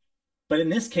later. But in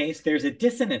this case, there's a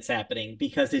dissonance happening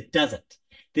because it doesn't.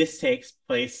 This takes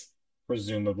place,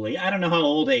 presumably, I don't know how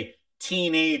old a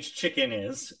teenage chicken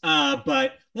is,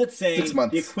 but let's Six say the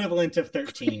months. equivalent of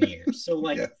 13 years. So,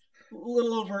 like, Yes. a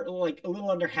little over, like, a little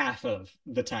under half of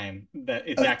the time that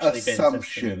it's actually been since the movie.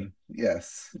 Assumption.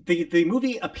 Yes. The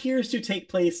movie appears to take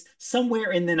place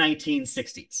somewhere in the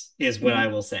 1960s, is what I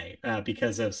Mhm. will say,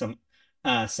 because of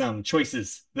some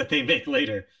choices that they make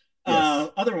later. Yes.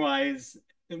 Otherwise,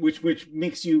 which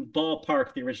makes you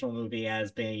ballpark the original movie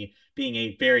as being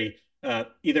a very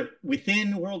either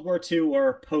within World War II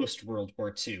or post World War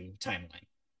II timeline.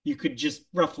 You could just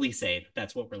roughly say that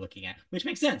that's what we're looking at, which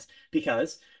makes sense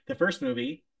because the first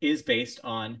movie is based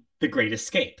on The Great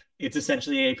Escape. It's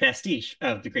essentially a pastiche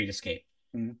of The Great Escape.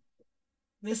 Mhm.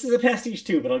 This is a pastiche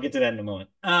too, but I'll get to that in a moment.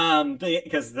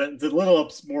 Because it's a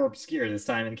little more obscure this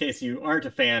time, in case you aren't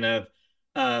a fan of,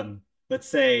 let's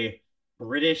say,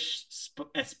 British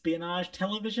espionage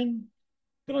television,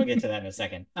 but I'll get to that in a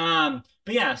second.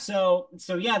 But yeah, so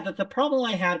yeah, the problem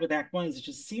I had with Act One is it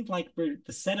just seemed like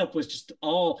the setup was just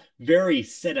all very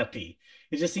setupy.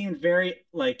 It just seemed very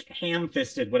like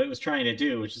ham-fisted what it was trying to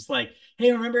do, which is like,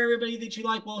 hey, remember everybody that you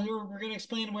like? Well, here we're going to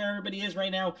explain where everybody is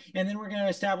right now, and then we're going to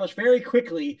establish very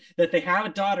quickly that they have a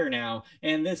daughter now,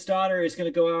 and this daughter is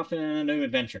going to go off on a new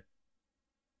adventure.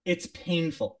 It's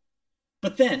painful,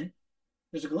 but then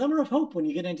there's a glimmer of hope when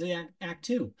you get into Act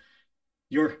Two.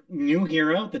 Your new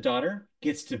hero, the daughter,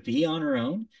 gets to be on her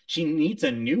own. She meets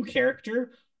a new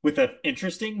character with an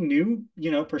interesting new,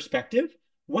 perspective.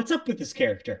 What's up with this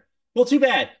character? Well, too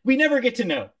bad. We never get to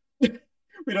know.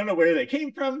 We don't know where they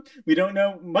came from. We don't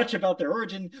know much about their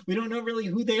origin. We don't know really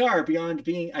who they are beyond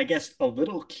being, I guess, a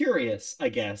little curious, I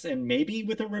guess, and maybe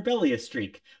with a rebellious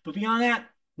streak. But beyond that,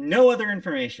 no other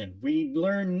information. We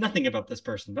learn nothing about this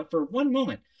person. But for one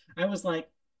moment, I was like,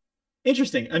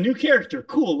 interesting, a new character.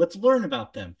 Cool, let's learn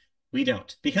about them. We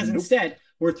don't, because Nope. instead,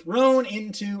 we're thrown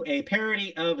into a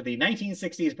parody of the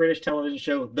 1960s British television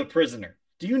show The Prisoner.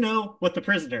 Do you know what The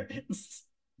Prisoner is?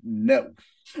 No.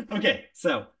 Okay,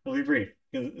 so I'll be brief.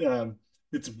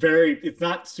 It's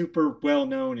not super well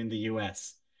known in the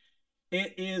US.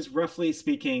 It is, roughly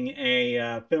speaking,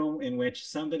 a film in which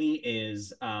somebody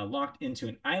is locked into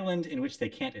an island in which they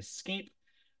can't escape,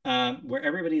 where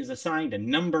everybody is assigned a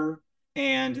number,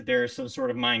 and there's some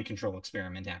sort of mind control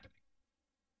experiment happening.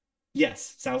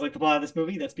 Yes, sounds like the plot of this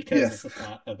movie. That's because it's Yes. the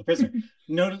plot of The Prisoner.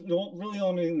 Really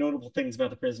only notable things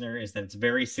about The Prisoner is that it's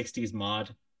very 60s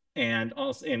mod, and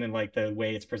also and in like the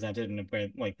way it's presented and the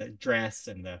way, like the dress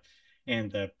and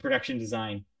the production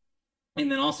design. And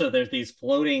then also there's these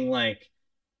floating like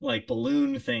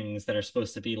balloon things that are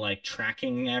supposed to be like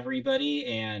tracking everybody,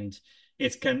 and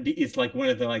it's like one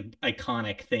of the like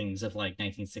iconic things of like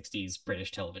 1960s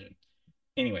British television.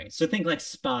 Anyway, so think like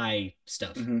spy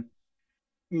stuff. Hmm.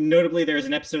 Notably, there's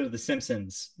an episode of The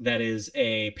Simpsons that is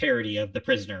a parody of The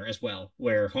Prisoner as well,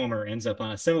 where Homer ends up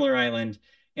on a similar island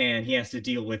and he has to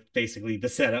deal with basically the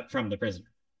setup from The Prisoner.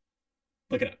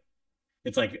 Look it up.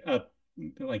 It's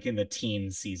like in the teen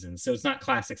season. So it's not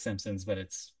classic Simpsons, but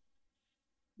it's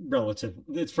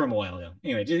from a while ago.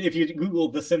 Anyway, if you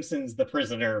Google The Simpsons The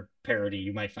Prisoner parody,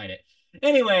 you might find it.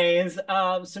 Anyways,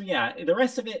 so yeah, the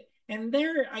rest of it, and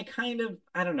there I kind of,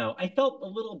 I don't know, I felt a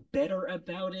little better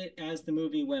about it as the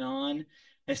movie went on.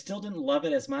 I still didn't love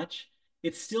it as much.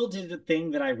 It still did the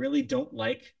thing that I really don't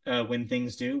like when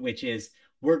things do, which is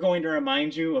we're going to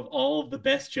remind you of all of the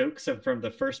best jokes from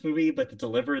the first movie, but to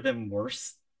deliver them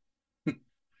worse.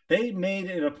 they made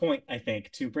it a point, I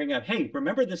think, to bring up, hey,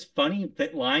 remember this funny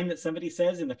line that somebody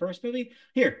says in the first movie?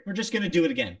 Here, we're just going to do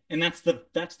it again, and that's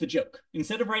the joke.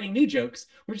 Instead of writing new jokes,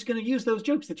 we're just going to use those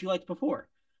jokes that you liked before.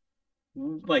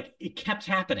 Like it kept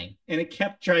happening, and it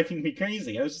kept driving me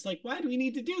crazy. I was just like, why do we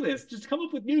need to do this? Just come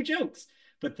up with new jokes.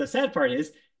 But the sad part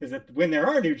is that when there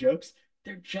are new jokes,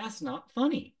 they're just not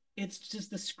funny. It's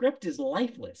just the script is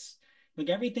lifeless. Like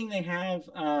everything they have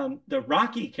the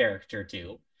Rocky character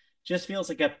do just feels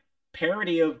like a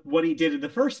parody of what he did in the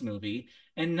first movie,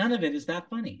 and none of it is that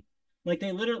funny. Like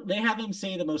they have him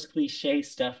say the most cliche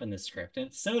stuff in the script, and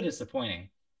it's so disappointing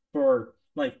for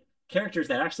like characters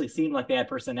that actually seem like they had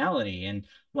personality and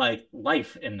like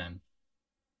life in them.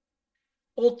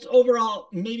 Overall,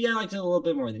 maybe I liked it a little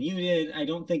bit more than you did. I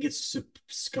don't think it's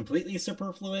completely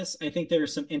superfluous. I think there are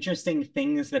some interesting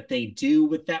things that they do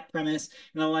with that premise,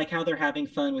 and I like how they're having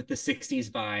fun with the 60s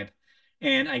vibe.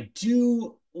 And I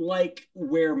do like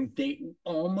where they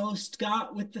almost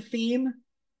got with the theme.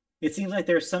 It seems like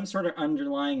there's some sort of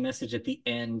underlying message at the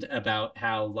end about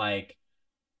how like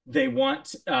they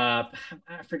want I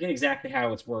forget exactly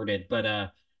how it's worded,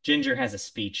 but Ginger has a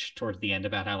speech towards the end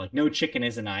about how like no chicken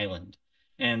is an island,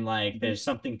 and like Mhm. there's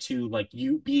something to like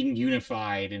you being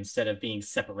unified instead of being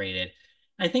separated.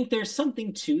 I think there's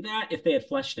something to that if they had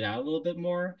fleshed it out a little bit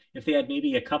more, if they had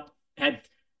maybe had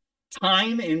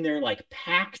time in their like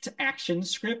packed action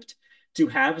script to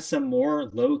have some more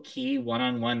low-key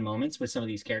one-on-one moments with some of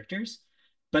these characters.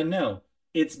 But no,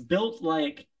 it's built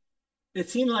like it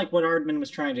seemed like what Aardman was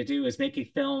trying to do is make a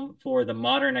film for the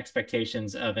modern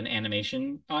expectations of an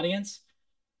animation audience.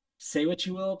 Say what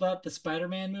you will about the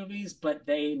Spider-Man movies, but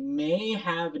they may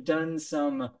have done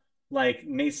some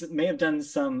may have done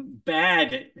some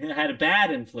bad had a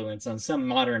bad influence on some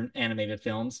modern animated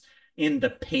films in the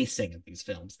pacing of these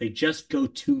films. They just go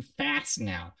too fast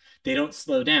now. They don't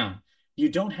slow down. You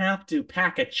don't have to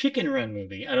pack a Chicken Run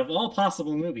movie out of all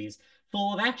possible movies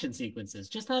full of action sequences.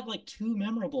 Just have like two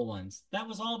memorable ones. That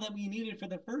was all that we needed for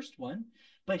the first one.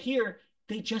 But here,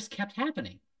 they just kept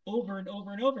happening over and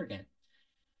over and over again.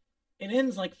 It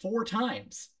ends like four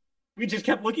times. We just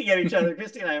kept looking at each other,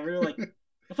 Christy and I, and we were like,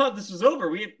 I thought this was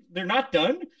over. They're not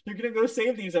done. They're gonna go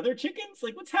save these other chickens.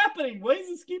 Like, what's happening? Why does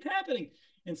this keep happening?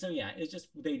 And so yeah, it's just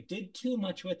they did too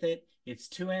much with it. It's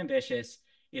too ambitious.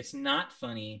 It's not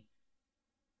funny.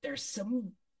 There's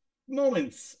some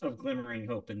moments of glimmering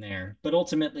hope in there, but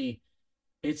ultimately,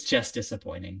 it's just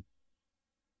disappointing.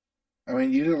 I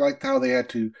mean, you didn't like how they had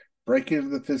to break into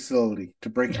the facility, to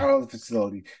break Yeah, out of the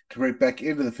facility, to break back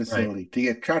into the right. facility, to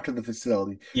get trapped in the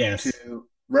facility, Yes. to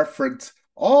reference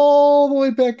all the way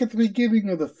back at the beginning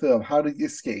of the film how to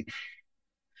escape.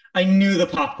 I knew the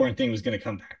popcorn thing was going to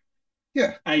come back.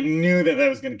 Yeah. I knew that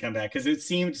was going to come back because it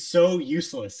seemed so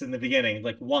useless in the beginning.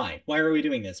 Like, why? Why are we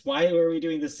doing this? Why are we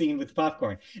doing this scene with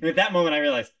popcorn? And at that moment, I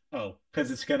realized, oh,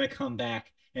 because it's going to come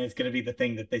back and it's going to be the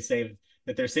thing that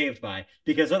they're saved by.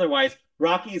 Because otherwise,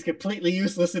 Rocky is completely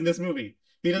useless in this movie.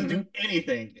 He doesn't Hmm. do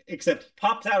anything except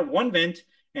pops out one vent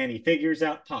and he figures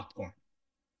out popcorn.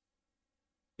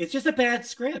 It's just a bad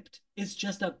script. It's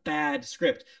just a bad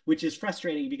script, which is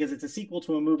frustrating because it's a sequel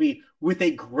to a movie with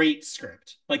a great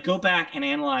script. Like go back and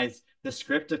analyze the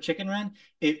script of Chicken Run.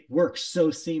 It works so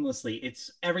seamlessly. It's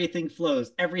everything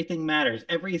flows, everything matters,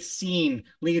 every scene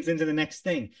leads into the next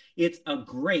thing. It's a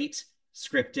great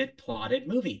scripted, plotted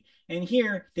movie. And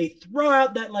here they throw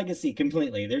out that legacy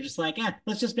completely. They're just like, yeah,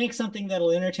 let's just make something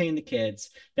that'll entertain the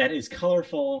kids, that is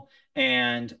colorful,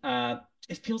 and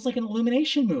it feels like an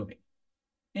Illumination movie.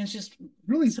 And it's just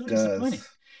Really so disappointing. does.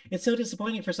 It's so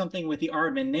disappointing for something with the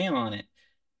Aardman name on it.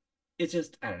 It's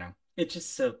just, I don't know. It's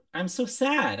just so, I'm so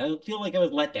sad. I feel like I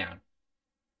was let down.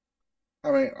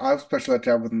 I mean, I was especially let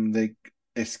down when they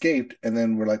escaped, and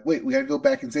then we're like, wait, we gotta go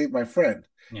back and save my friend.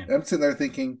 Yeah. And I'm sitting there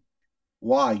thinking,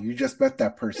 why? You just met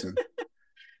that person.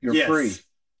 You're Yes. free.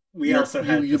 We also You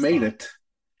had you this made thought. it.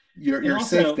 And You're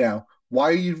safe also, now. Why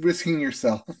are you risking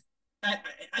yourself? I,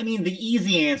 I mean, the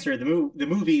easy answer, the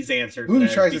movie's answer for Movie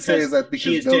that is tries to say is because that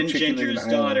she because is no chicken in an Ginger's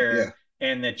island. Yeah. daughter,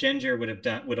 and that Ginger would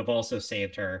have also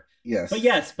saved her. But Yes.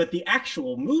 yes, but the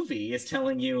actual movie is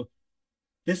telling you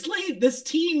this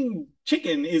teen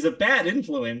chicken is a bad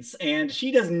influence, and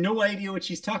she has no idea what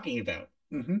she's talking about.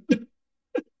 Hmm.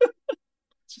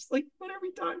 It's just like, what are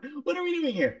we talking? What are we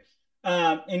doing here?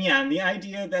 And yeah, and the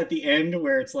idea that at the end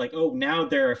where it's like, oh, now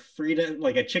they're a freedom,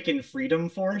 like a chicken freedom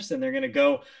force, and they're gonna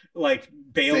go like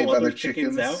bail Save other other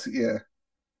chickens chickens. out. Yeah.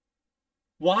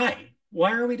 Why?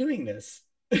 Why are we doing this?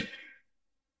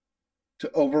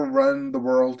 To overrun the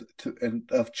world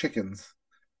of chickens.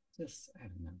 Just I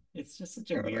don't know. It's just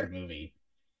such I a don't know. weird movie.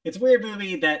 It's a weird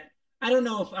movie that I don't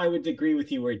know if I would agree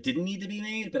with you where it didn't need to be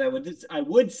made, but I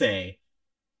would say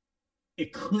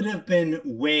it could have been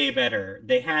way better.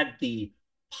 They had the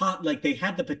they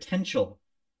had the potential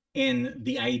in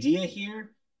the idea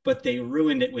here, but they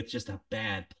ruined it with just a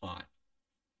bad plot.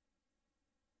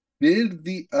 Did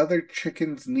the other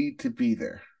chickens need to be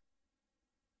there?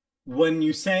 When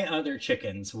you say other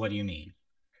chickens, what do you mean?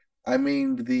 I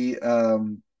mean the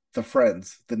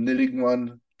friends, the knitting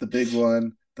one, the big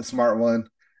one, the smart one,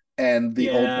 and the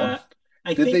old one. Yeah,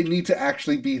 I Did they think need to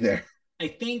actually be there? I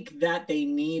think that they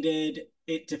needed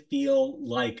it to feel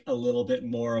like a little bit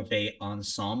more of a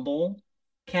ensemble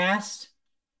cast.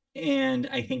 And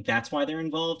I think that's why they're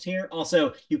involved here.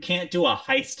 Also, you can't do a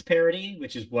heist parody,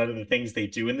 which is one of the things they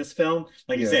do in this film.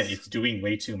 Like I said, Yes. it's doing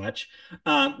way too much.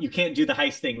 You can't do the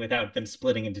heist thing without them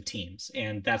splitting into teams,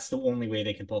 and that's the only way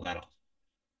they can pull that off.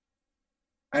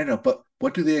 I know, but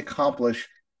what do they accomplish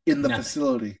in the Nothing.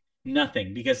 facility?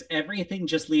 Nothing, because everything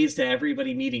just leads to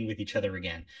everybody meeting with each other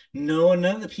again. No,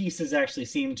 none of the pieces actually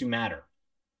seem to matter.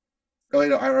 Oh,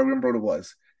 I remember what it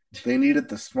was. They needed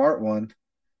the smart one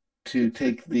to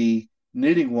take the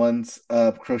knitting one's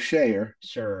crocheter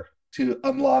Sure. to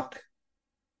unlock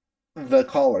the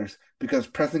collars because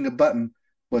pressing a button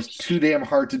was too damn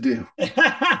hard to do.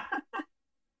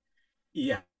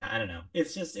 Yeah, I don't know.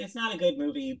 It's not a good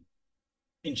movie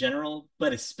in general,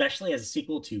 but especially as a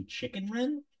sequel to Chicken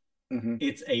Run, Mm-hmm.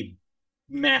 it's a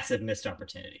massive missed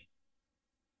opportunity.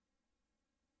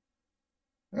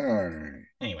 All right.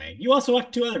 Anyway, you also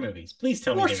watched two other movies. Please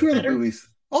tell I me they watched were two other better. movies,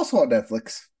 also on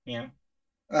Netflix. Yeah.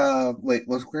 Wait,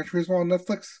 was Gran Turismo on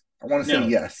Netflix? I want to say No.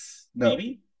 yes. No,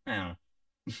 Maybe? I don't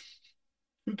know.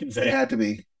 Who can it say? had to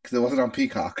be because it wasn't on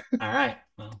Peacock. All right.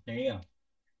 Well, there you go.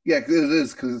 Yeah, it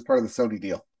is because it's part of the Sony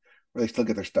deal where they still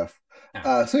get their stuff.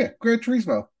 All right. So yeah, Gran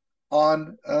Turismo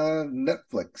on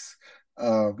Netflix.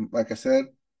 Like I said,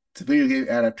 it's a video game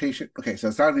adaptation. Okay, so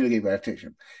it's not a video game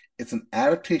adaptation. It's an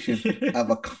adaptation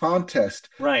of a contest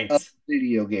Right. of a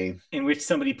video game In which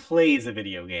somebody plays a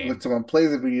video when game. someone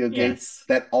plays a video game Yes.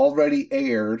 that already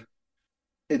aired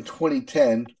in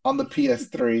 2010 on the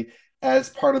PS3 as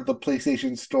part of the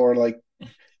PlayStation Store, like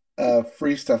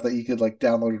free stuff that you could like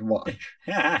download and watch.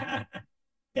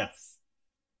 Yes.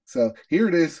 So here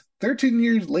it is, 13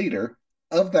 years later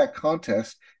of that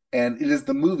contest, and it is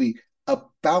the movie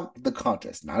about the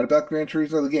contest, not about Gran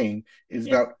Turismo the game. It's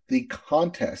Yeah. about the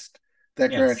contest that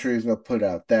Gran Yes. Turismo put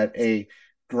out that a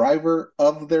driver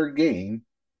of their game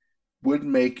would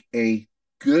make a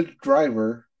good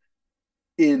driver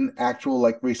in actual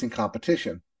like racing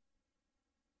competition.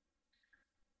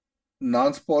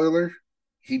 Non-spoiler,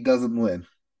 he doesn't win.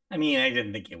 I mean, I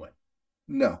didn't think you would.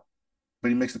 No, but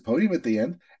he makes the podium at the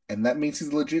end, and that means he's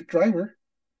a legit driver.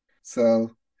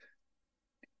 So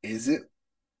is it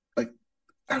like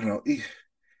I don't know.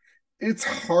 It's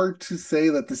hard to say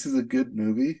that this is a good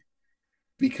movie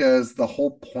because the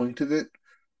whole point of it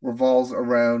revolves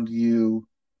around you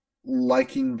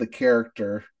liking the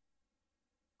character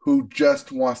who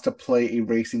just wants to play a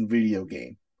racing video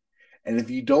game. And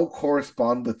if you don't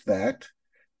correspond with that,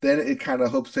 then it kind of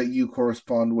hopes that you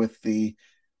correspond with the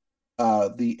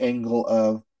angle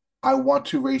of I want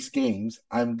to race games,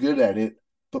 I'm good at it,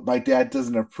 but my dad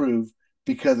doesn't approve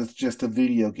because it's just a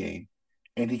video game.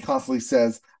 And he constantly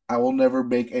says, I will never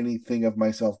make anything of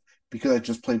myself because I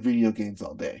just play video games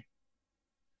all day.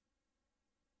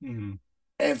 Mm.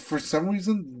 And for some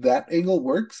reason, that angle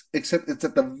works, except it's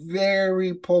at the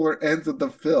very polar ends of the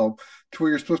film to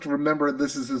where you're supposed to remember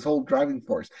this is his whole driving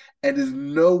force and is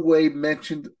no way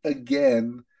mentioned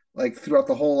again, like throughout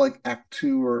the whole like act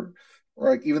two or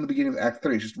like even the beginning of act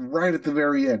three. It's just right at the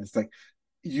very end. It's like,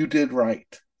 you did right.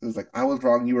 It was like, I was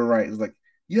wrong, you were right. It was like,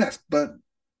 yes, but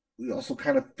we also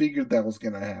kind of figured that was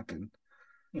gonna happen.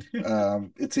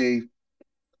 It's a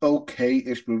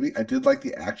okay-ish movie. I did like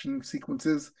the action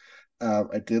sequences.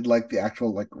 I did like the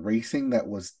actual like racing that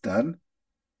was done,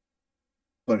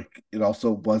 but it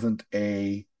also wasn't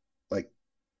a like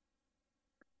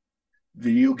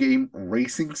video game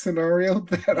racing scenario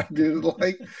that I didn't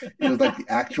like. It was like the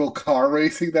actual car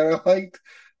racing that I liked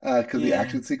because the Yeah.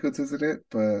 action sequences in it.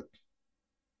 But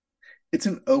it's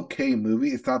an okay movie.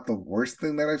 It's not the worst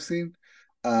thing that I've seen,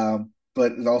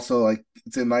 but it also like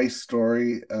it's a nice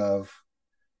story of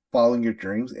following your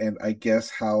dreams, and I guess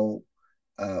how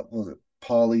was it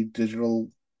Poly Digital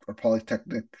or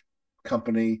Polytechnic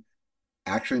company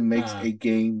actually makes Uh, a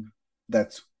game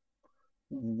that's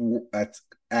that's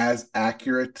as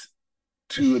accurate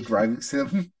to a driving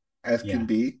sim as can yeah.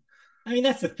 be. I mean,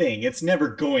 that's the thing. It's never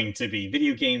going to be.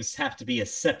 Video games have to be a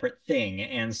separate thing,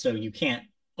 and so you can't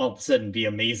all of a sudden be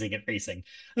amazing at racing,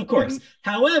 of course. Hmm.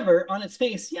 However, on its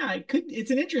face, yeah,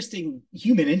 it's an interesting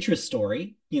human interest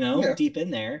story, Yeah. deep in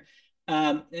there.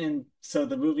 And so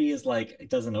the movie is like, it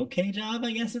does an okay job,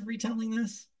 I guess, of retelling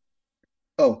this.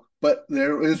 Oh, but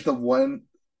there is the one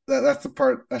that's the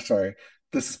part. Sorry,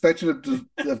 the suspension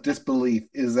of disbelief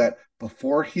is that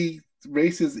before he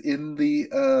races in the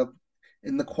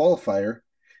qualifier,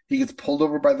 he gets pulled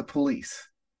over by the police.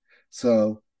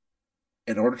 So,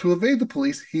 in order to evade the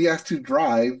police, he has to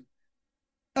drive,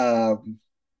 um,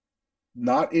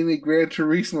 not in a Gran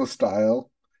Turismo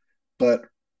style, but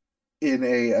in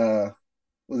a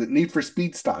was it Need for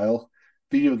Speed style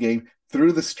video game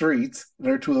through the streets in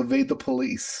order to evade the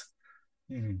police.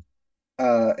 Mhm.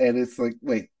 And it's like,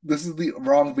 wait, this is the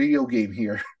wrong video game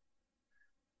here.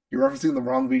 You're referencing the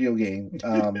wrong video game.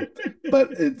 But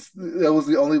that was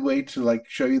the only way to like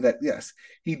show you that yes,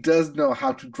 he does know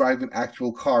how to drive an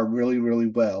actual car really, really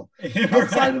well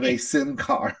outside of a Right. sim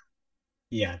car.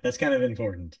 Yeah, that's kind of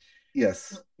important.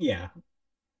 Yes, Yeah.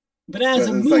 But as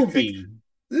but a it's like movie,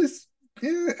 this.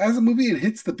 Yeah, as a movie, it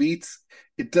hits the beats.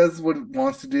 It does what it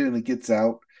wants to do, and it gets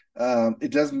out.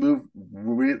 It does move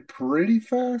pretty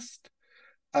fast.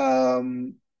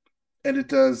 Um, and it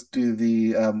does do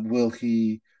the will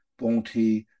he, won't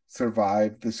he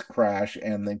survive this crash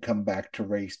and then come back to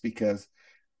race because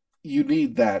you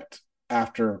need that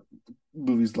after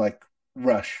movies like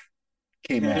Rush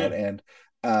came out oh,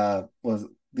 and was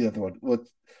the other one. What's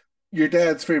your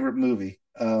dad's favorite movie?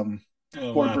 Ford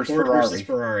versus Ford versus Ferrari.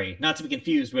 Ferrari, not to be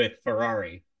confused with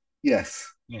Ferrari. Yes,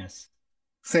 Yes.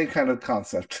 same kind of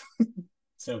concept.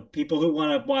 So people who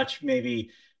want to watch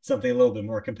maybe something a little bit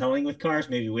more compelling with cars,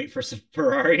 maybe wait for some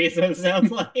Ferrari, is what it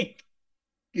sounds like.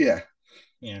 Yeah.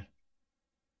 Yeah,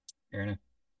 fair enough.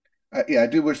 Yeah, I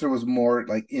do wish there was more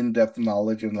like in-depth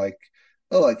knowledge and like,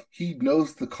 oh, like he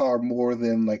knows the car more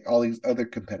than like all these other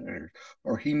competitors,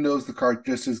 or he knows the car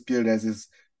just as good as his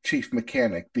chief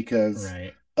mechanic because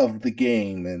Right, of the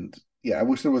game. And yeah, I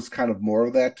wish there was kind of more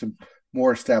of that to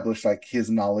more establish like his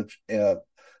knowledge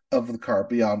of the car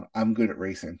beyond I'm good at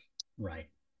racing. right.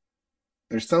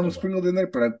 There's some Oh well, sprinkled in there,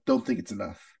 but I don't think it's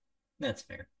enough. that's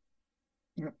fair.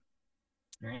 Yeah.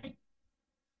 All right.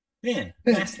 Then,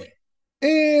 lastly,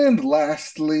 And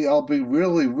lastly, I'll be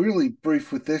really, really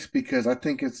brief with this because I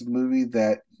think it's a movie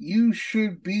that you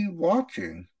should be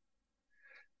watching.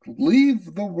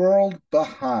 Leave the World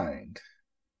Behind.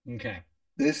 okay.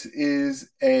 This is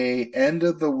a end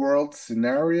of the world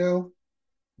scenario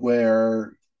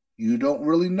where you don't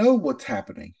really know what's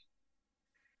happening.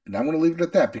 And I'm going to leave it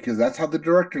at that because that's how the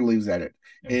director leaves at it.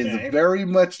 It is Okay. very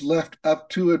much left up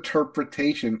to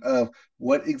interpretation of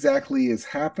what exactly is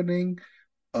happening,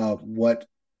 what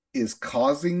is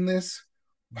causing this,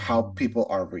 how Mhm. people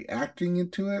are reacting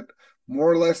into it,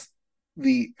 more or less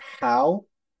the how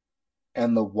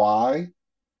and the why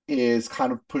is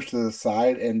kind of pushed to the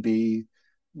side and be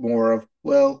more of,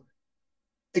 well,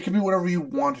 it can be whatever you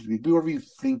want it to be whatever you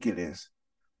think it is.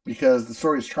 Because the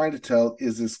story is trying to tell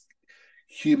is this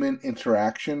human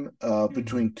interaction Mhm.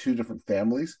 between two different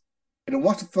families. And it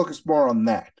wants to focus more on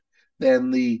that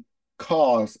than the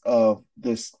cause of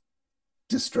this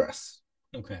distress.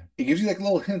 Okay. It gives you like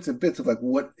little hints and bits of like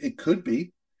what it could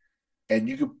be, and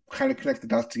you could kind of connect the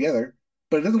dots together.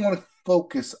 But it doesn't want to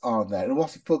focus on that. It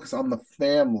wants to focus on the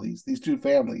families, these two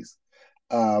families.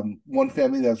 One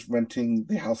family that's renting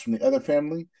the house from the other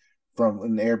family from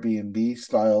an Airbnb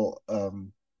style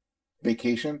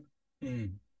vacation,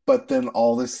 Mm. but then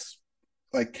all this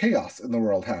like chaos in the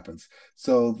world happens.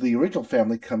 So the original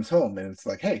family comes home and it's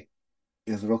like, hey,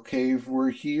 is it okay if we're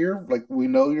here? Like we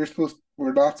know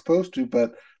we're not supposed to,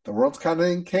 but the world's kind of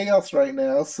in chaos right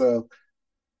now. So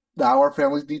now our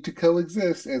families need to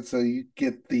coexist. And so you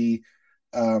get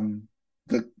um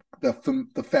the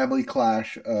the family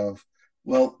clash of,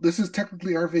 well, this is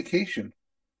technically our vacation,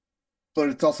 but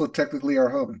it's also technically our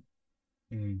home.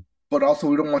 Mm. But also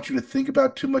we don't want you to think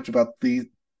about too much about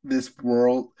this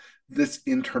world, this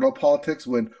internal politics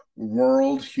when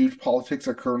world huge politics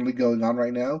are currently going on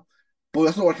right now. But we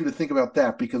also want you to think about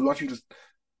that because we want you to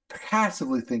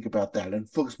passively think about that and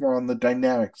focus more on the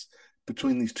dynamics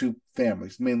between these two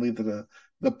families, mainly the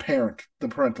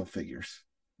parental figures.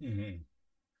 Mhm.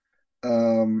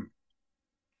 Um,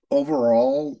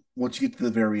 Overall, once you get to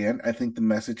the very end, I think the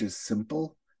message is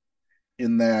simple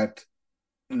in that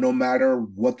no matter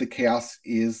what the chaos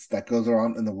is that goes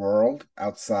on in the world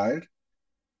outside,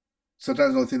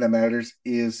 sometimes the only thing that matters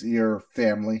is your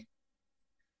family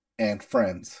and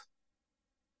friends.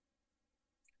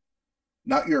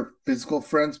 Not your physical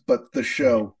friends, but the Right.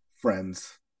 show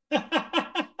friends.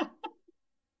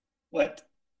 What?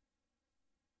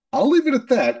 I'll leave it at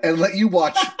that and let you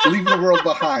watch Leave the World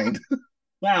Behind.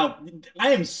 Wow,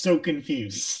 I am so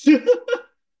confused.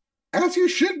 As you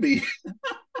should be.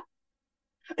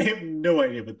 I have no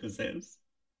idea what this is.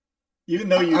 Even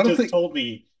though you I don't just think, told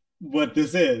me what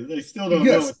this is, I still don't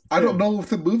know yes, what I this don't is. know if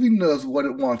the movie knows what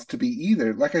it wants to be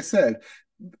either. Like I said,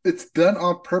 it's done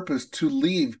on purpose to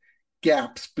leave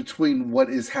gaps between what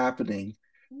is happening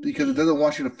because it doesn't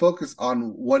want you to focus on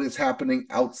what is happening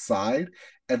outside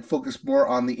and focus more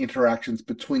on the interactions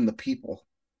between the people.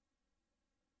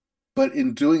 But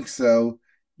in doing so,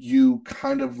 you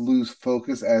kind of lose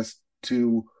focus as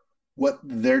to what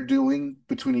they're doing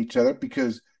between each other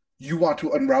because you want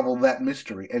to unravel that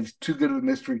mystery, and it's too good of a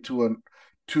mystery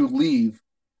to leave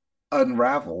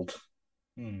unraveled.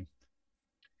 Hmm.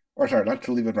 Or sorry, not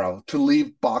to leave unraveled, to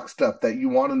leave boxed up. That you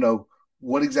want to know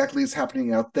what exactly is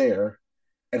happening out there,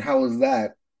 and how is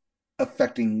that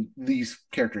affecting these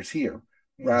characters here,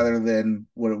 Hmm. rather than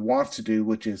what it wants to do,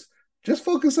 which is just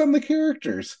focus on the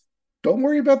characters. Don't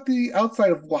worry about the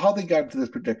outside of how they got into this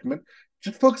predicament.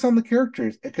 Just focus on the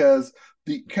characters because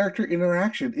the character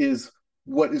interaction is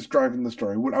what is driving the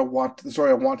story. What I want, the story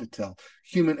I want to tell,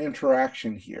 human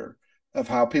interaction here of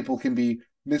how people can be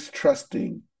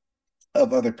mistrusting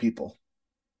of other people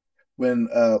when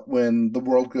the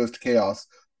world goes to chaos.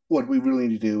 What we really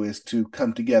need to do is to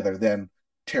come together, then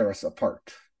tear us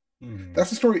apart. Hmm.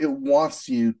 That's the story it wants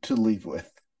you to leave with.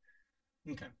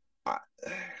 Okay. I,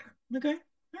 Okay.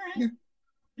 All right. yeah,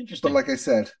 but Interesting. like I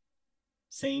said,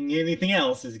 Saying anything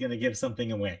else is going to give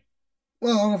something away.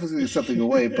 well, I don't know if it's going to give something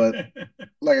away, but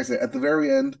like I said, at the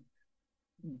very end,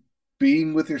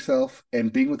 being with yourself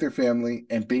and being with your family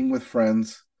and being with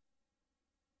friends,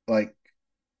 like,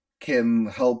 can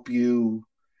help you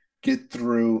get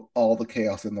through all the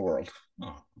chaos in the world.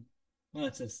 Oh, well,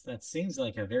 that seems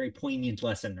like a very poignant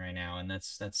lesson right now, and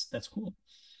that's cool.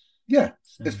 Yeah,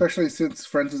 So, especially since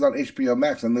Friends is on HBO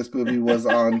Max and this movie was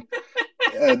on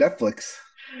Netflix.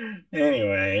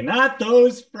 anyway, not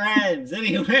those friends.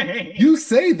 Anyway, You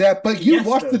say that, but you yes,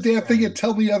 watch the those damn thing and friends.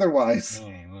 tell me otherwise.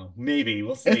 Okay, well, maybe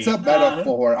we'll It's see. a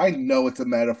metaphor. I know it's a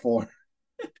metaphor.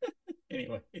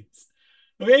 Anyways.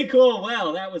 Okay, cool.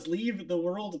 Well, that was Leave the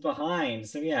World Behind.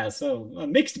 So yeah, so a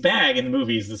mixed bag in the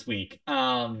movies this week.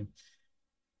 But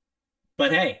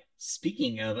hey,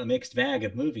 speaking of a mixed bag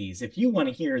of movies, if you want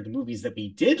to hear the movies that we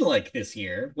did like this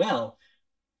year, well,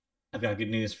 I've got good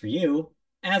news for you.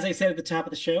 As I said at the top of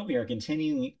the show, we are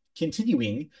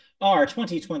continuing our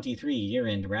 2023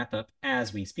 year-end wrap-up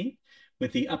as we speak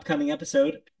with the upcoming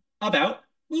episode about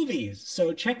movies.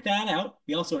 So check that out.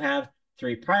 We also have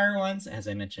three prior ones, as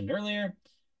I mentioned earlier.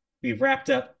 We've wrapped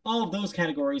up all of those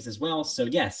categories as well. So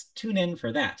yes, tune in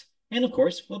for that. And of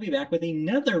course, we'll be back with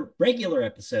another regular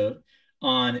episode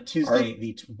on Our Tuesday,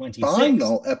 the 26th.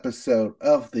 final episode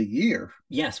of the year.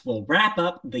 Yes, we'll wrap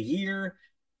up the year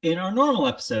in our normal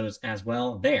episodes as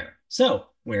well there. So,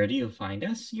 where do you find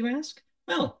us, you ask?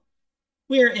 Well,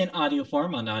 we're in audio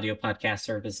form on audio podcast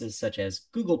services such as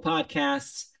Google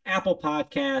Podcasts, Apple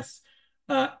Podcasts,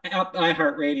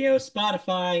 iHeartRadio,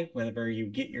 Spotify, wherever you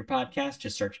get your podcast,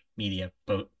 just search Media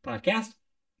Boat Podcast.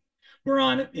 We're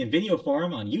on in video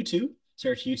form on YouTube.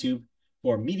 Search YouTube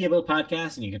for Media Boat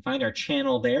Podcast, and you can find our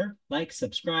channel there. Like,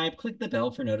 subscribe, click the bell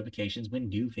for notifications when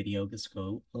new videos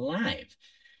go live.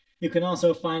 You can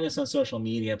also find us on social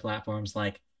media platforms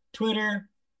like Twitter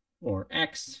or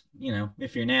X,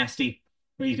 if you're nasty,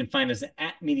 where you can find us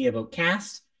at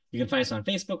MediaBoatCast. You can find us on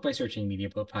Facebook by searching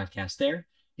MediaBoat Podcast there.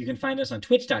 You can find us on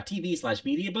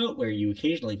twitch.tv/MediaBoat, where you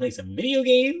occasionally play some video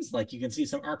games. Like you can see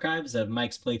some archives of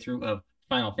Mike's playthrough of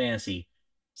Final Fantasy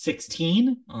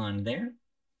 16 on there,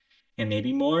 and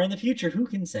maybe more in the future. Who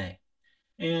can say?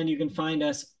 And you can find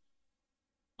us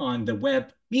on the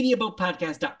web,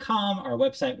 mediaboatpodcast.com, our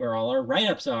website where all our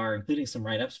write-ups are, including some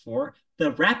write-ups for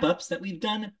the wrap-ups that we've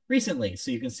done recently. So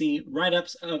you can see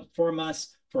write-ups from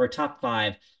us for our top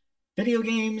 5 video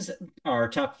games, our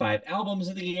top 5 albums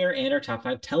of the year, and our top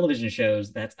 5 television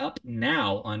shows. That's up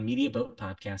now on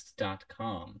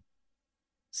mediaboatpodcast.com.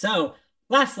 So,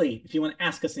 lastly, if you want to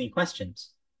ask us any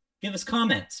questions, give us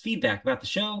comments, feedback about the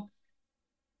show,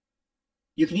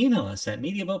 you can email us at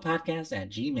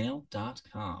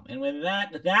mediaboatpodcast@gmail.com. And with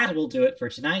that will do it for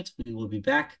tonight. We will be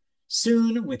back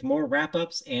soon with more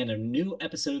wrap-ups and a new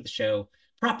episode of the show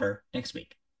proper next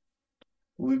week.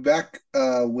 We'll be back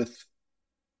with,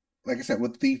 like I said,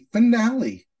 with the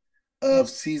finale of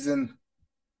Yes, season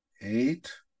 8.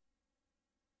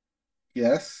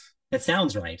 Yes, that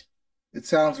sounds right. it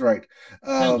sounds right.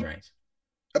 Sounds Uh, right.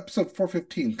 Episode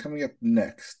 415 coming up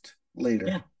next, Yeah,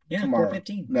 later, yeah, tomorrow.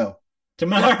 4:15. No. Yeah,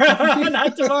 Tomorrow, 415.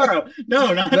 not tomorrow.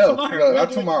 No, not No, tomorrow. no, We're not not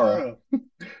doing tomorrow. tomorrow.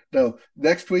 No,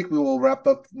 next week we will wrap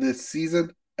up this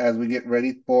season as we get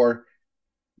ready for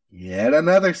yet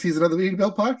another season of the Being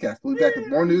Bill podcast. We'll be back with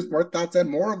more news, more thoughts, and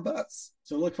more of us.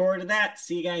 So look forward to that.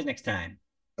 See you guys next time.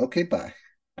 Okay, bye.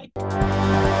 Bye.